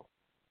be able.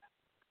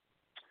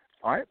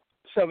 All right,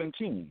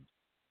 17.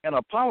 In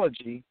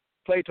Apology,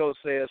 Plato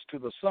says to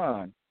the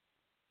Son,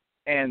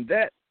 and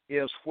that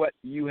is what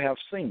you have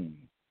seen.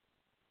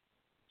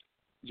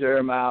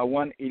 Jeremiah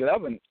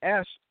 1:11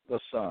 asked the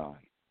son,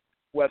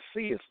 "What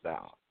seest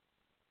thou?"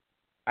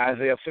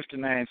 Isaiah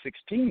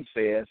 59:16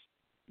 says,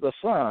 the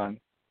son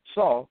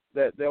saw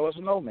that there was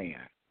no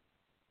man.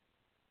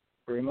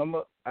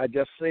 Remember, I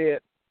just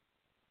said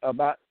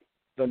about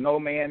the no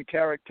man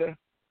character?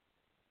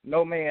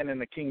 No man in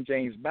the King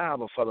James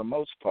Bible, for the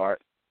most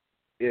part,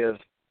 is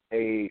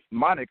a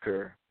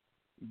moniker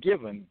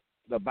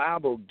the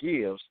Bible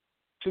gives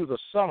to the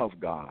Son of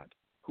God,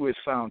 who is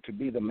found to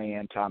be the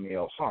man Tommy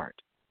L. Hart.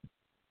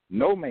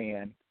 No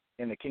man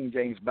in the King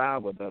James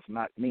Bible does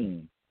not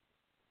mean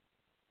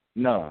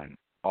none,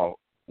 or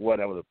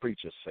whatever the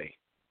preachers say,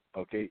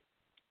 okay?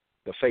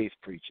 The faith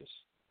preachers.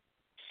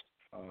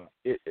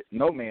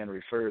 No man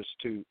refers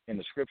to, in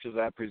the scriptures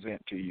I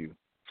present to you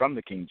from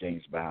the King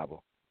James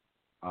Bible,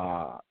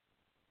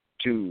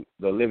 to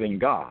the living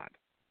God,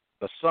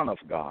 the Son of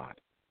God,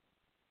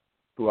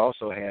 who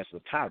also has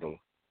the title,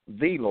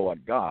 the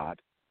Lord God,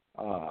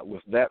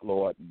 with that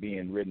Lord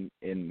being written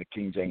in the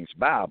King James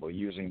Bible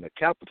using the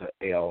capital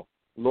L,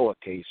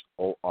 lowercase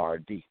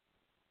O-R-D.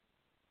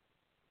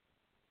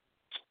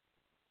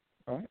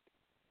 All right.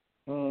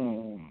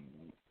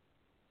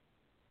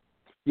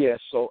 Yes,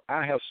 so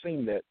I have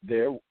seen that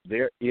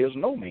there is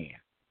no man.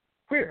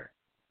 Where?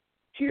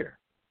 Here.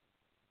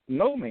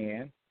 No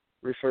man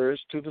refers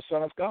to the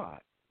Son of God,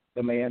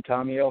 the man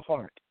Tommy L.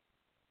 Hart.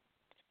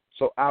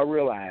 So I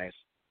realize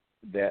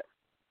that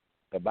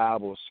the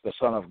Bible's the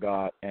Son of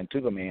God and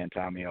to the man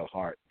Tommy L.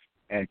 Hart,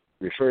 and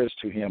refers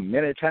to him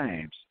many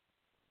times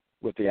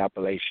with the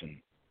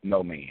appellation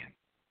no man.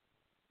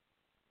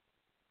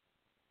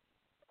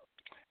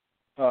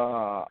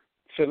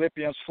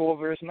 Philippians 4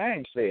 verse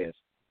 9 says,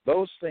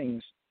 those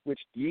things which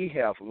ye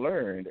have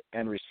learned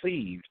and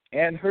received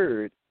and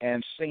heard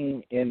and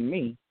seen in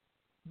me,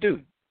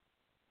 do.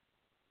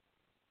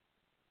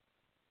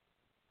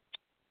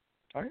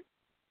 All right.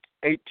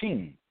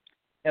 18.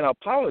 In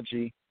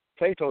apology,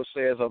 Plato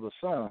says of the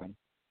Son,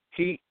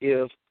 he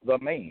is the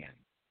man.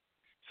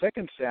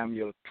 2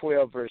 Samuel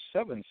 12 verse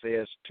 7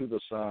 says to the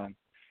Son,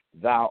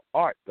 thou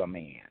art the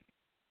man.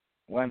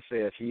 One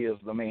says he is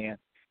the man,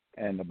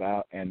 and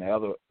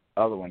the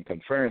other one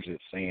confirms it,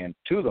 saying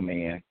to the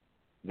man,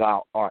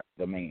 thou art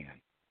the man.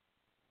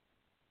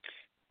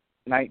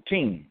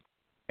 19.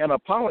 In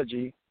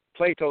apology,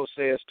 Plato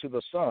says to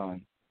the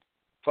Son,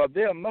 for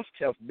there must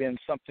have been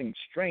something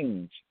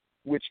strange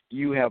which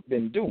you have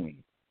been doing.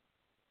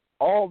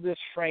 All this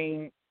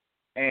frame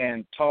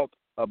and talk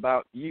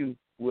about you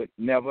would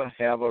never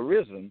have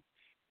arisen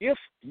if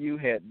you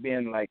had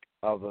been like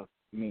other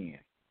men.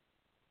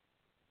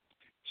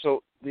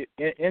 So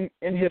in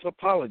his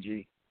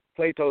apology,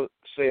 Plato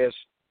says,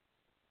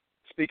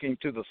 speaking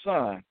to the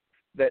Son,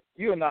 that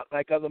you are not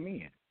like other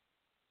men.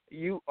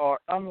 You are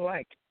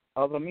unlike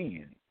other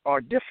men,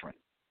 or different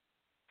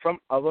from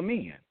other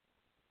men.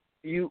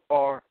 You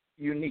are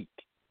unique.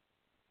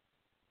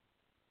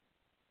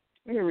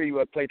 Let me read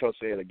what Plato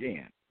said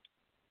again.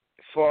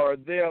 For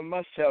there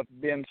must have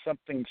been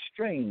something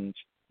strange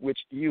which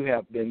you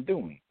have been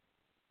doing.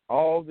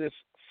 All this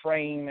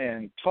frame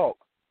and talk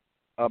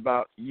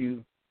about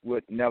you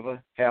would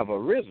never have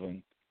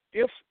arisen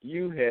if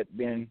you had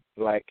been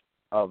like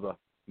other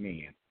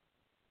men.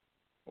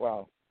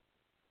 Wow.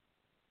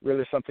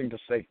 Really something to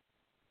say.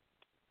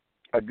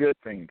 A good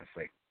thing to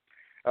say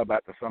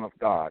about the Son of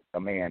God, the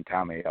man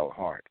Tommy L.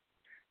 Hart.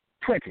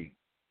 20.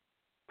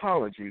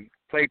 Apology.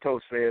 Plato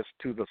says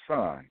to the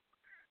Son,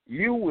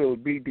 you will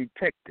be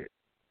detected.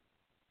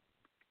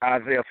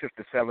 Isaiah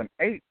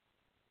 57:8,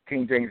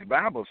 King James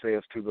Bible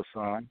says to the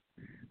Son,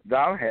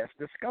 thou hast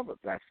discovered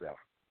thyself.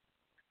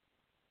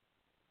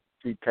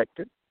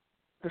 Detected,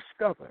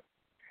 discovered.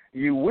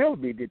 You will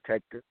be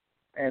detected.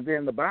 And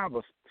then the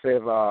Bible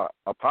says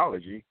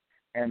apology,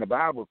 and the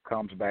Bible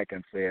comes back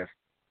and says,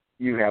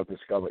 you have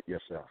discovered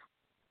yourself.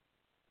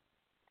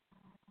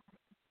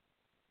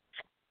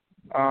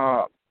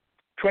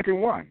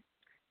 21.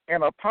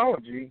 An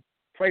apology,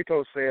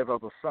 Plato says of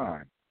the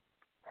Son,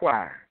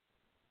 why?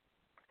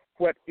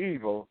 What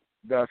evil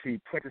does he,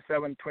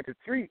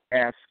 27:23,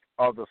 ask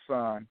of the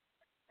Son,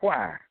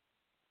 why?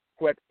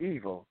 What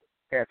evil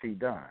has he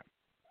done?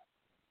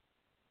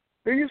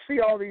 Do you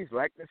see all these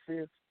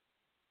likenesses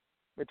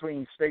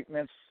between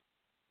statements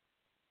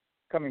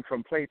coming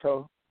from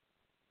Plato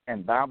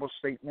and Bible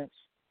statements?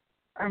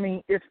 I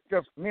mean, it's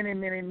just many,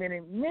 many,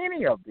 many,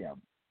 many of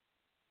them.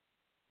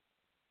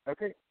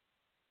 Okay?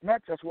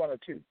 Not just one or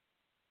two.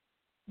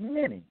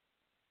 Many.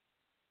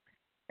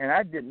 And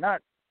I did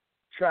not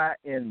try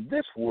in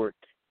this work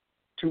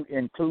to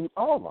include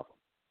all of them.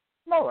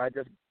 No, I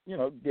just,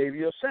 gave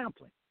you a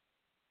sampling.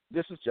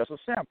 This is just a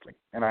sampling,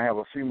 and I have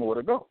a few more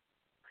to go.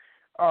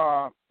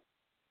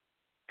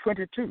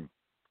 22.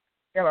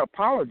 In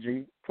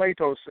apology,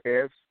 Plato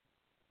says,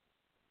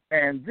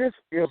 and this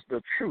is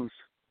the truth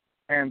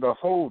and the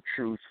whole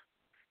truth,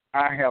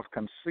 I have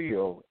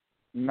concealed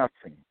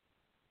nothing.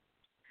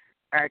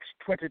 Acts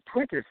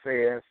 20:20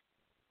 says,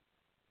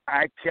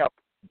 I kept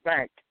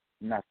back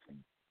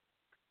nothing.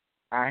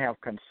 I have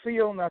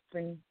concealed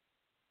nothing.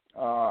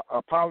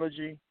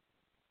 Apology.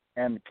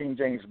 and the King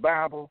James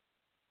Bible,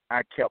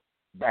 I kept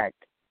back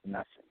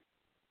nothing.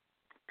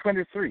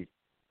 23.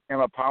 In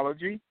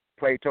Apology,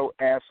 Plato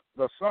asked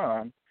the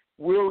son,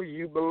 will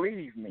you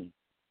believe me?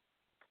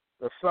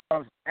 The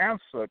son's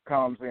answer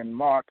comes in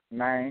Mark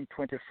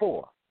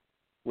 9:24,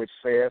 which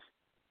says,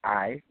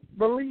 I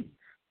believe.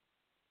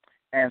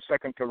 And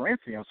 2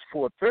 Corinthians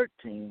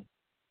 4:13,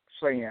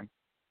 saying,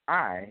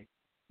 I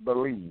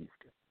believed.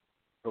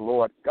 The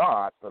Lord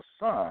God, the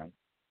Son,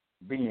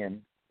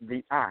 being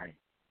the I.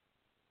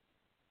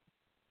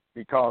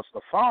 Because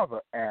the Father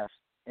asked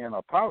in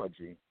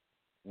Apology,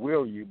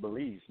 will you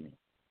believe me?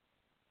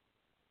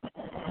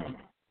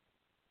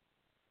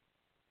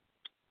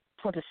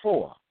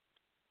 24.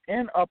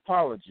 In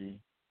Apology,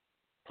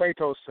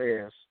 Plato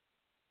says,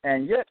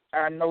 and yet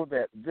I know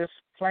that this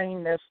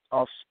plainness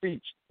of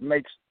speech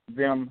makes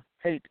them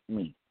hate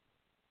me.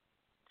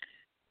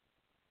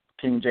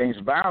 King James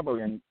Bible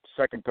in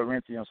 2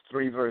 Corinthians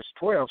 3 verse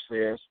 12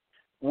 says,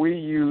 we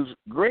use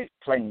great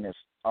plainness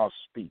of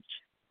speech.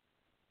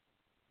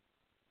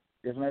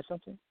 Isn't that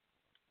something?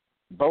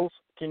 Both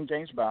King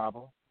James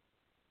Bible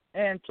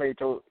and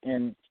Plato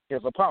in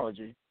his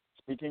Apology,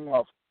 speaking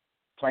of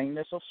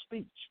plainness of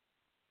speech.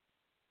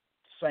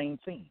 Same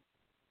thing.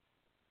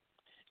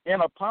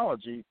 In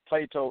Apology,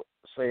 Plato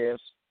says,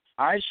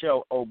 I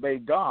shall obey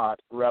God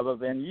rather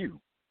than you.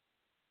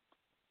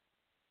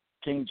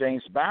 King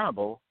James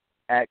Bible,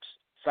 Acts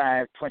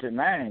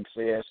 5:29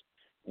 says,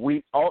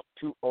 we ought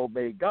to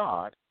obey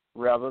God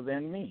rather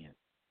than men.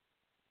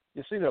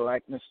 You see the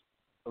likeness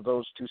of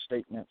those two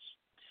statements?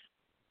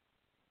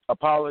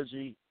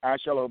 Apology, I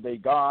shall obey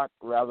God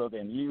rather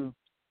than you.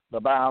 The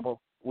Bible,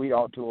 we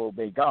ought to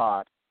obey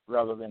God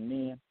rather than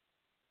men.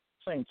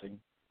 Same thing.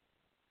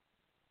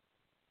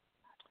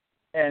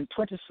 And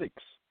 26.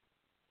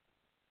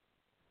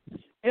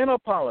 In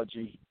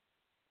Apology,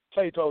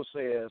 Plato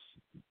says,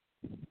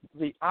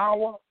 the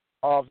hour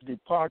of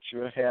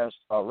departure has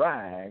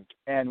arrived,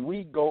 and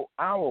we go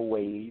our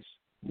ways,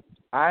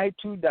 I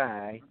to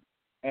die,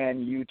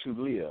 and you to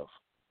live.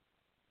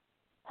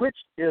 Which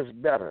is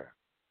better?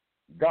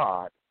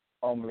 God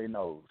only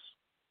knows.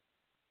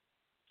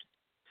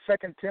 2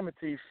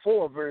 Timothy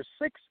 4, verse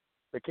 6,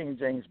 the King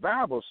James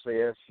Bible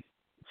says,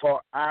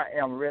 for I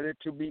am ready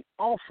to be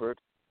offered,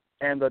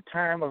 and the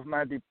time of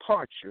my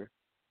departure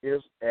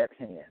is at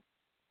hand.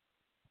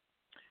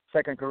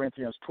 2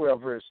 Corinthians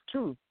 12, verse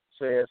 2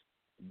 says,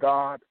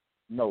 God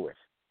knoweth.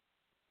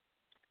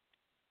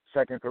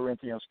 2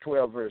 Corinthians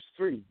 12, verse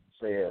 3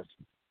 says,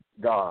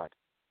 God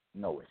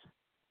knoweth.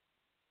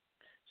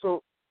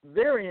 So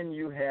therein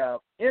you have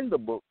in the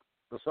book,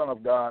 the Son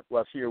of God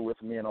was here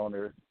with men on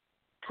earth,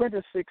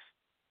 26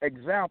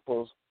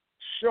 examples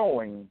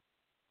showing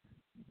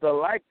the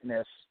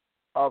likeness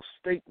of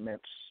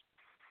statements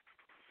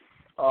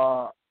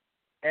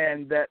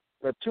and that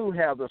the two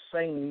have the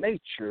same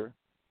nature,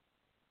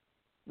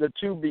 the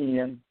two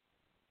being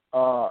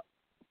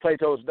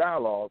Plato's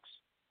dialogues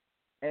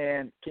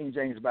and King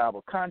James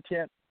Bible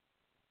content.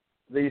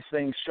 These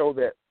things show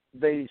that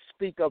they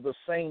speak of the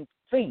same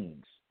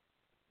things.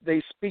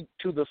 They speak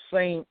to the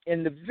same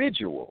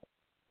individual.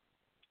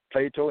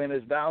 Plato in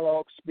his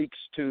dialogue speaks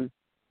to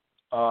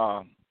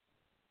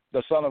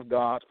the Son of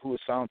God, who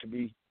is found to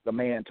be the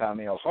man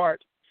Tommy L.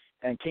 Hart,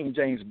 and King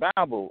James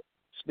Bible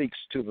speaks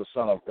to the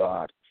Son of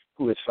God,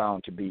 who is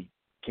found to be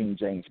King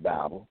James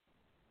Bible,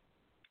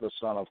 the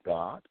Son of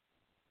God.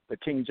 The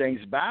King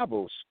James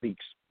Bible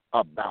speaks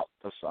about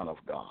the Son of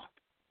God.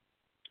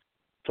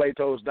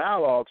 Plato's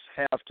dialogues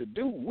have to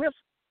do with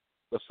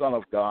the Son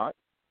of God,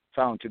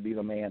 found to be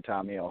the man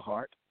Tommy L.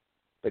 Hart.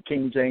 The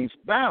King James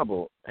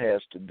Bible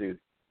has to do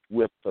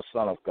with the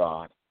Son of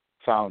God,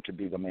 found to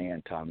be the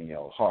man Tommy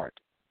L. Hart.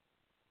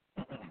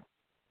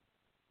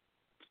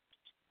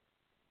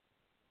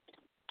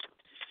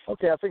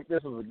 Okay, I think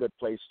this is a good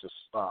place to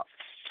stop.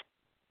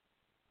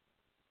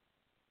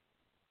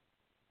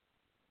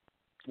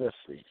 Let's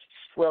see.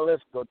 Well,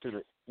 let's go to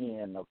the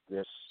end of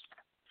this.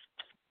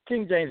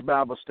 King James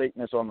Bible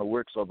statements on the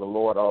works of the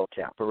Lord, all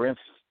caps.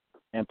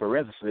 In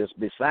parentheses,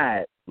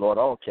 beside Lord,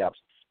 all caps,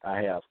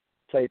 I have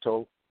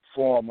Plato,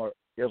 former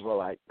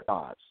Israelite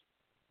gods.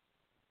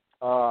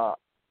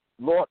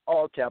 Lord,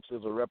 all caps,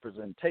 is a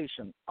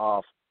representation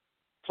of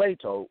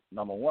Plato,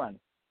 number one.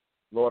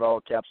 Lord,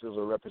 all caps, is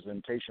a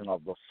representation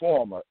of the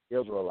former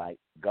Israelite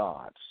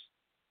gods.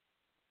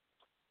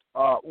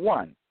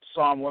 1,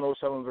 Psalm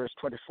 107, verse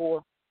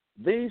 24.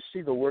 These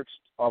see the works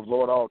of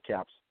Lord, all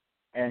caps,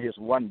 and his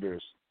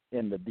wonders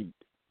in the deep.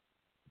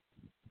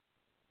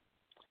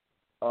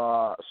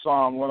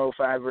 Psalm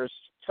 105, verse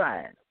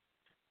 5.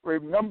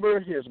 Remember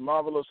his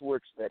marvelous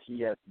works that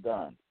he hath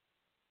done.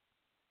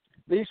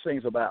 These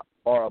things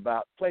are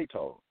about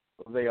Plato.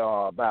 They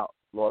are about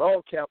Lord,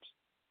 all caps.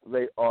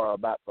 They are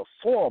about the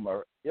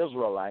former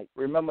Israelite.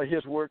 Remember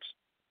his works,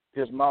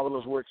 his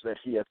marvelous works that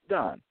he hath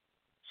done.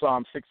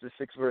 Psalm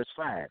 66, verse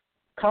 5.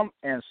 Come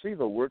and see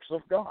the works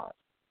of God.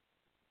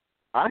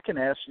 I can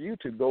ask you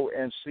to go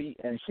and see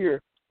and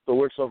hear the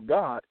works of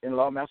God in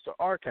Lawmaster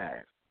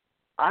Archive.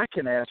 I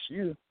can ask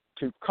you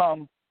to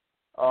come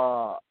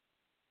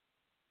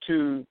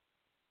to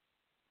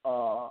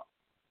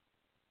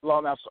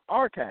Lawmaster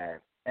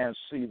Archive and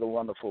see the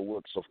wonderful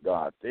works of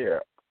God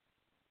there,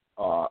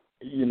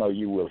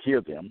 you will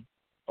hear them.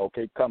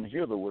 Okay, come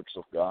hear the works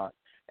of God.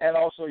 And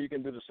also you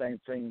can do the same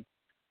thing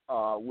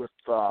with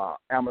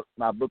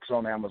my books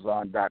on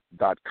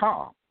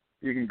Amazon.com.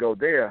 You can go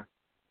there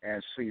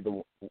and see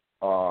the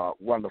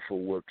wonderful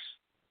works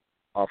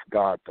of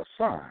God the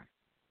Son.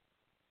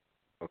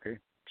 Okay,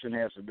 which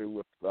has to do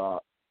with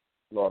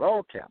Lord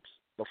all caps,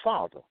 the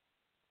Father,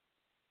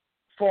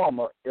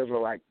 former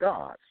Israelite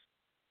gods,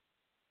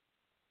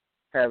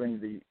 having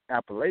the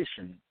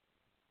appellation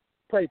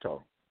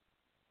Plato.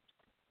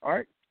 All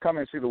right, come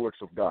and see the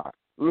works of God.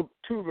 Luke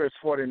 2, verse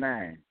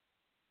 49.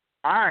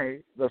 I,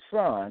 the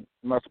Son,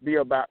 must be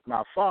about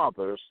my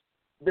Father's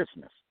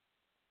business.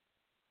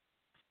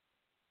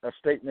 A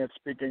statement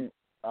speaking,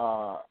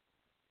 having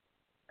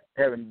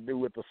to do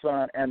with the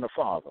Son and the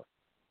Father.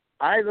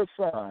 I, the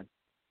Son,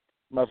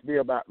 must be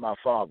about my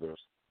Father's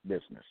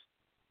business.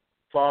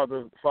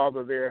 Father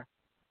there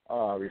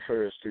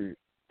refers to,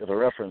 is a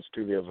reference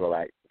to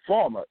the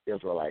former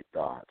Israelite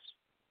gods.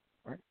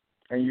 Right?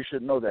 And you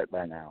should know that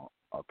by now.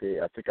 Okay,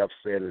 I think I've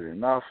said it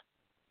enough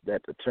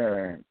that the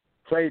term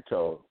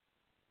Plato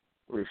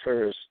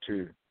refers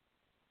to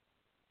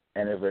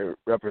and is a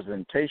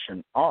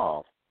representation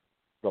of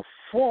the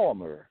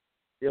former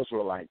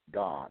Israelite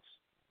gods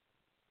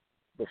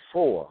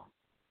before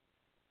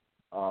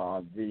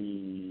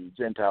the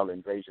Gentile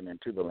invasion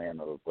into the land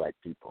of the black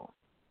people,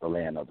 the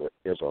land of the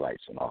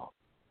Israelites and all.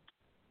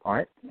 All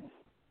right?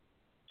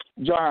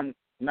 John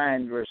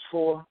 9, verse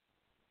 4.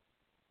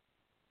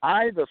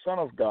 I, the Son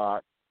of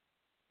God,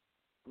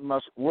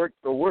 must work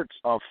the works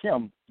of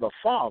him, the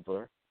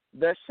Father,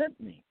 that sent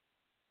me.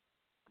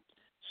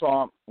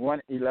 Psalm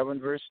 111,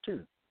 verse 2.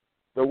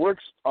 The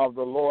works of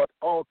the Lord,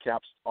 all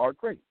caps, are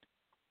great.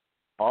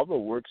 All the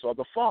works of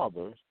the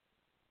Father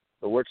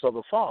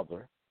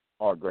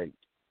are great.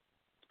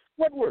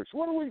 What works?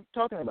 What are we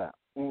talking about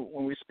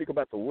when we speak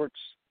about the works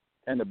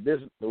and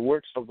the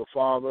works of the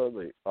Father,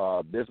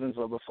 the business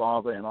of the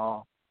Father and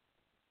all?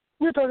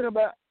 We're talking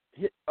about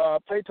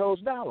Plato's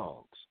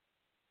dialogues.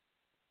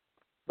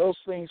 Those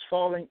things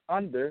falling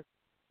under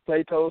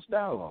Plato's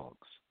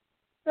dialogues.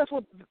 That's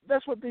what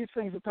these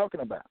things are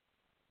talking about.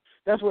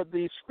 That's what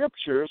these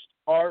scriptures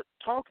are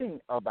talking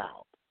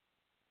about.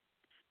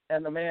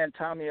 And the man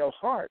Tommy L.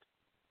 Hart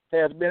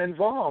has been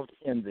involved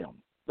in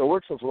them. The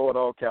works of the Lord,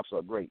 all caps,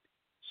 are great.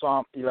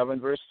 Psalm 11,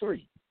 verse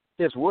 3.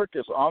 His work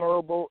is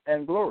honorable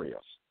and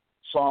glorious.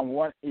 Psalm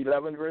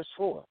 111, verse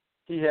 4.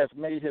 He has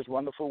made his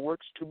wonderful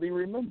works to be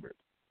remembered.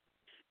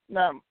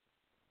 Now,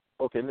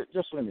 okay,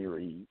 just let me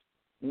read.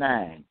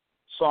 9.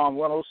 Psalm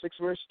 106,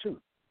 verse 2.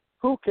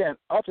 Who can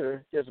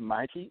utter his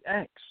mighty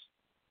acts?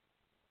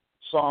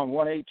 Psalm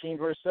 118,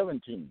 verse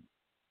 17.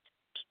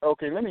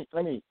 Okay, let me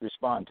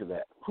respond to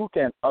that. Who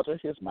can utter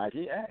his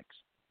mighty acts?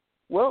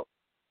 Well,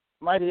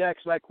 mighty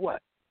acts like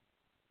what?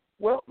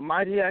 Well,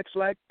 mighty acts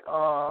like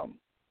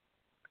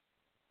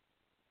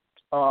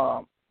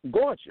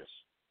gorgeous.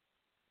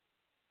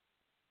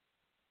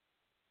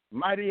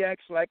 Mighty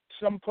acts like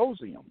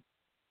symposium.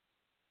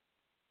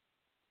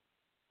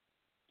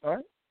 All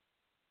right?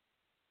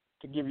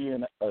 To give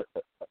you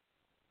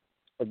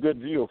a good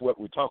view of what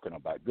we're talking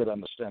about, good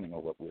understanding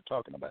of what we're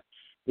talking about.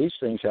 These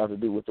things have to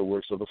do with the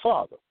works of the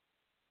Father,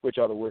 which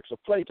are the works of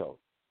Plato,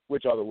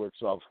 which are the works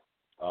of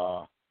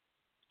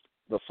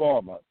the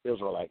former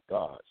Israelite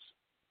gods.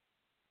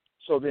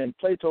 So then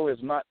Plato is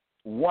not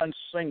one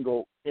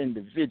single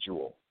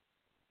individual,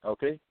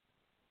 okay?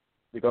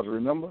 Because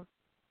remember,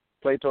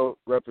 Plato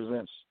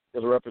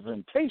is a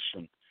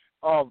representation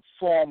of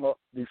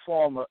the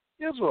former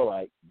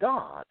Israelite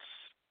gods.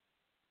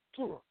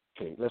 Plural.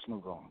 Okay, let's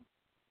move on.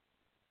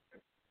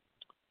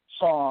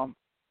 Psalm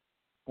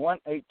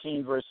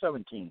 118, verse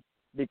 17.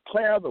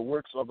 Declare the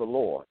works of the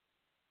Lord.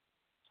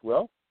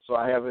 Well, so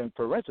I have in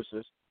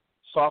parentheses,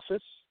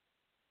 sophists,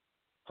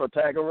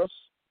 Protagoras,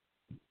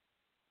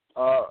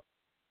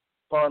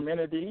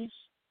 Parmenides,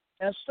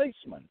 and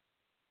statesmen.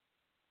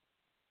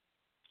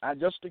 I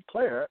just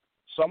declared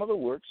some of the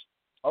works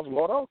of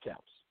Lord all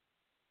caps.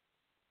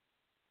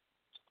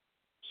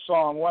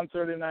 Psalm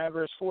 139,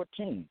 verse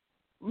 14.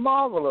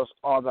 Marvelous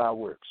are thy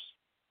works.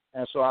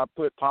 And so I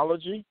put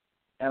apology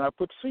and I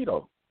put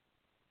Phaedo.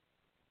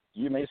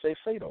 You may say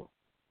Phaedo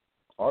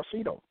or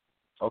Phaedo.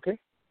 Okay?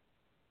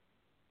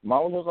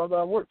 Marvelous are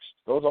thy works.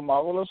 Those are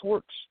marvelous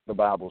works, the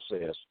Bible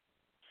says.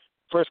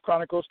 1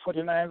 Chronicles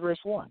 29, verse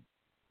 1.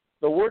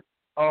 The work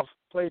of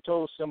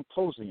Plato's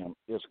symposium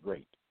is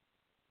great.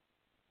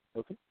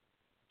 Okay?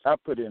 I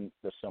put in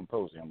the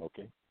symposium,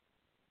 okay?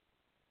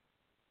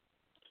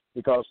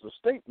 Because the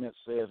statement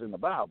says in the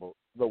Bible,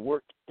 the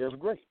work is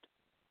great.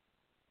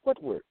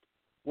 What work?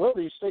 Well,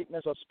 these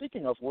statements are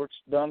speaking of works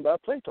done by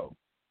Plato.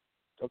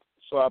 Okay?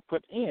 So I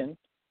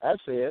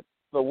said,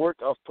 the work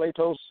of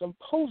Plato's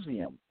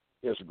symposium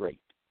is great.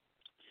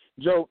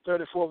 Job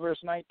 34, verse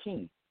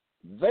 19.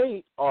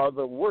 They are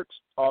the works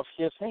of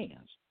his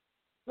hands.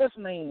 Let's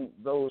name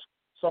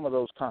some of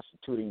those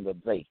constituting the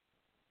they.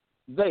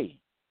 They.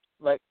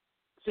 like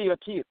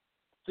Theaetetus,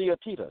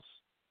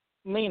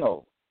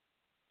 Meno,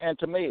 and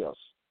Timaeus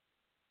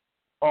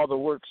are the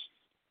works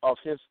of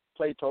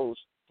Plato's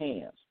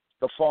hands,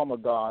 the former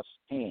God's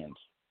hands.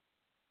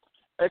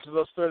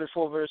 Exodus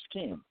 34, verse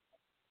 10.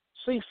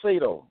 See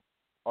Phaedo,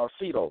 or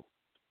Phaedo,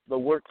 the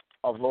work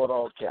of Lord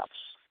all caps.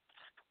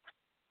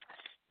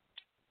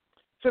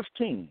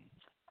 15.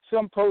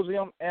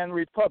 Symposium and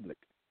Republic.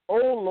 O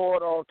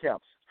Lord all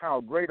caps,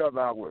 how great are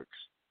thy works.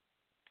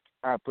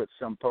 I put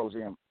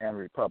Symposium and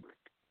Republic.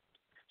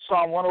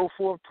 Psalm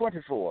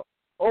 104:24.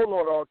 O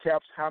Lord all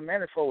caps, how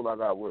manifold are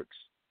thy works.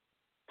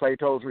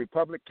 Plato's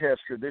Republic has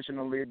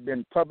traditionally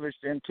been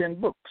published in 10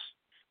 books,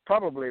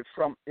 probably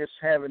from its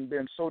having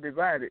been so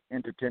divided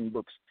into 10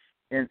 books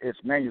in its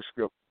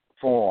manuscript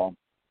form,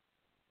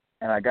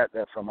 and I got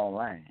that from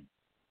online.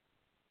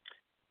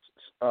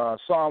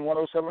 Psalm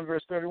 107,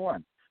 verse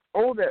 31.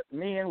 Oh, that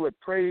men would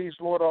praise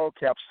Lord all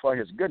caps for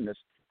his goodness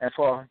and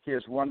for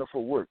his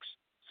wonderful works,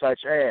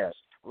 such as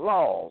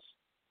laws,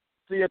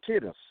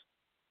 Theaetetus,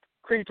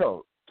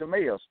 Crito,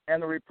 Timaeus,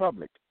 and the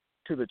Republic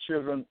to the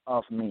children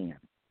of men.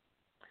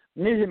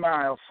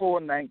 Nehemiah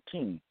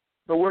 4:19.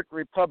 The work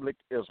Republic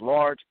is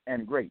large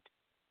and great.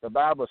 The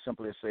Bible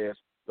simply says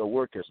the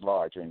work is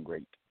large and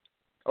great.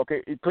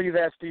 Okay,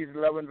 Ecclesiastes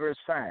 11, verse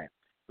 5.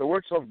 The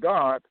works of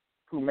God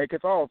who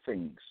maketh all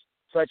things,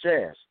 such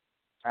as,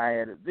 I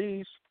added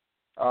these,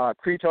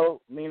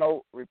 Crito,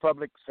 Meno,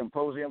 Republic,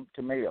 Symposium,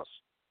 Timaeus.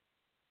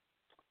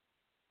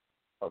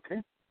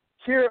 Okay.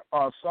 Here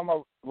are some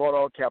of Lord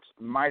all caps'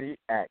 mighty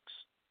acts.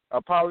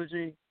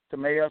 Apology,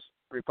 Timaeus,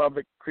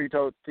 Republic,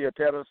 Crito,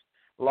 Theaetetus,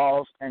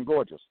 Laws, and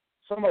Gorgias.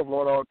 Some of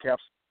Lord all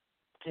caps'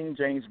 King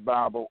James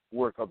Bible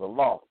work of the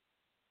law.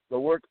 The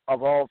work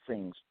of all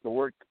things. The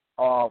work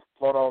of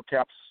Lord all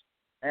caps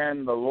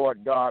and the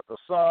Lord God the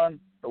Son.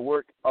 The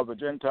work of the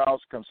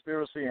Gentiles'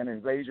 conspiracy and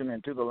invasion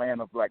into the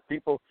land of black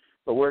people.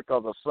 The work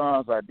of the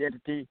Son's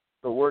identity.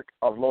 The work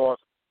of Lord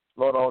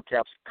all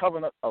caps'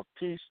 covenant of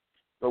peace.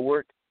 The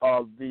work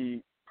of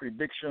the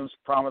predictions,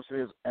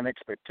 promises, and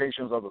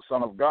expectations of the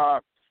Son of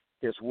God.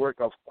 His work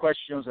of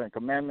questions and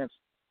commandments.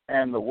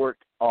 And the work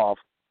of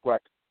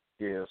what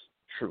is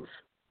truth.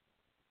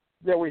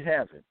 There we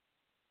have it.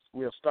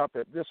 We'll stop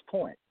at this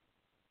point,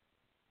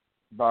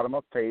 bottom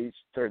of page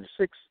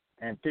 36,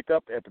 and pick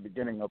up at the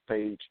beginning of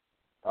page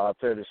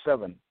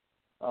 37,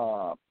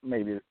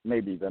 maybe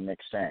the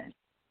next time.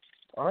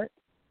 All right?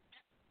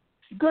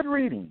 Good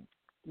reading,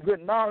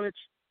 good knowledge,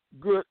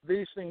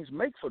 these things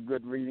make for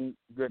good reading,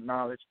 good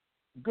knowledge,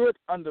 good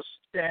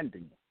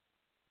understanding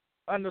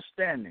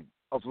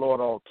of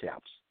Lord all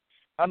caps,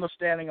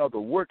 understanding of the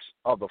works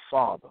of the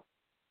Father,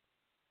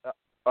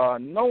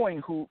 knowing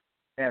who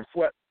and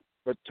what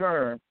the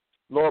term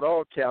Lord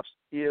all caps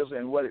is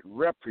and what it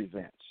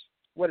represents,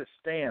 what it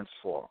stands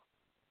for.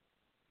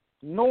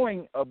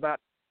 Knowing about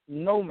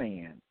no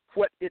man,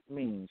 what it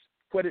means,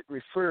 what it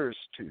refers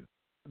to.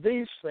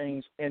 These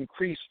things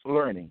increase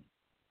learning.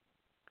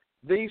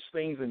 These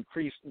things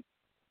increase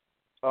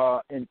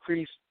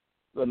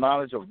the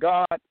knowledge of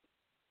God,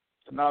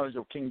 the knowledge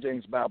of King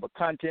James Bible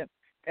content,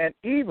 and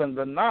even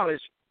the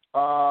knowledge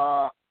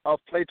of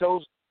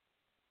Plato's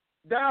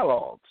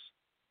dialogues.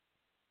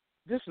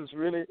 This is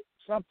really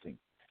something.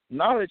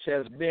 Knowledge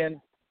has been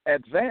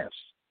advanced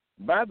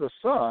by the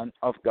Son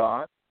of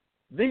God,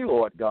 the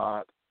Lord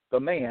God, the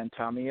man,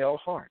 Tommy L.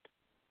 Hart.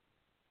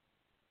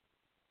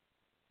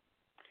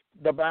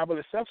 The Bible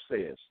itself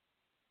says,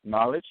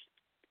 knowledge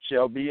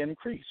shall be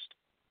increased,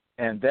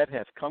 and that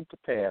has come to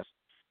pass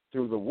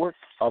through the work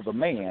of the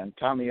man,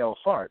 Tommy L.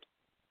 Hart,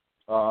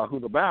 who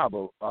the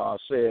Bible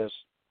says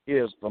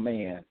is the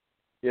man,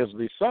 is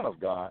the Son of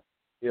God,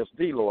 is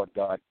the Lord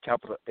God,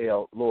 capital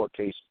L,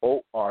 lowercase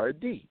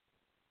O-R-D.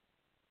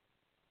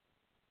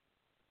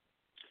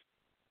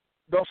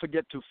 Don't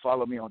forget to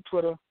follow me on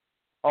Twitter.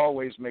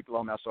 Always make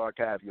Lawmaster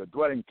Archive your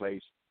dwelling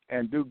place,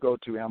 and do go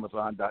to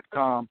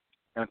Amazon.com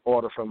and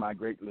order from my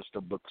great list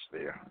of books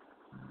there.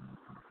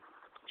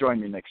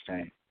 Join me next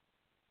time.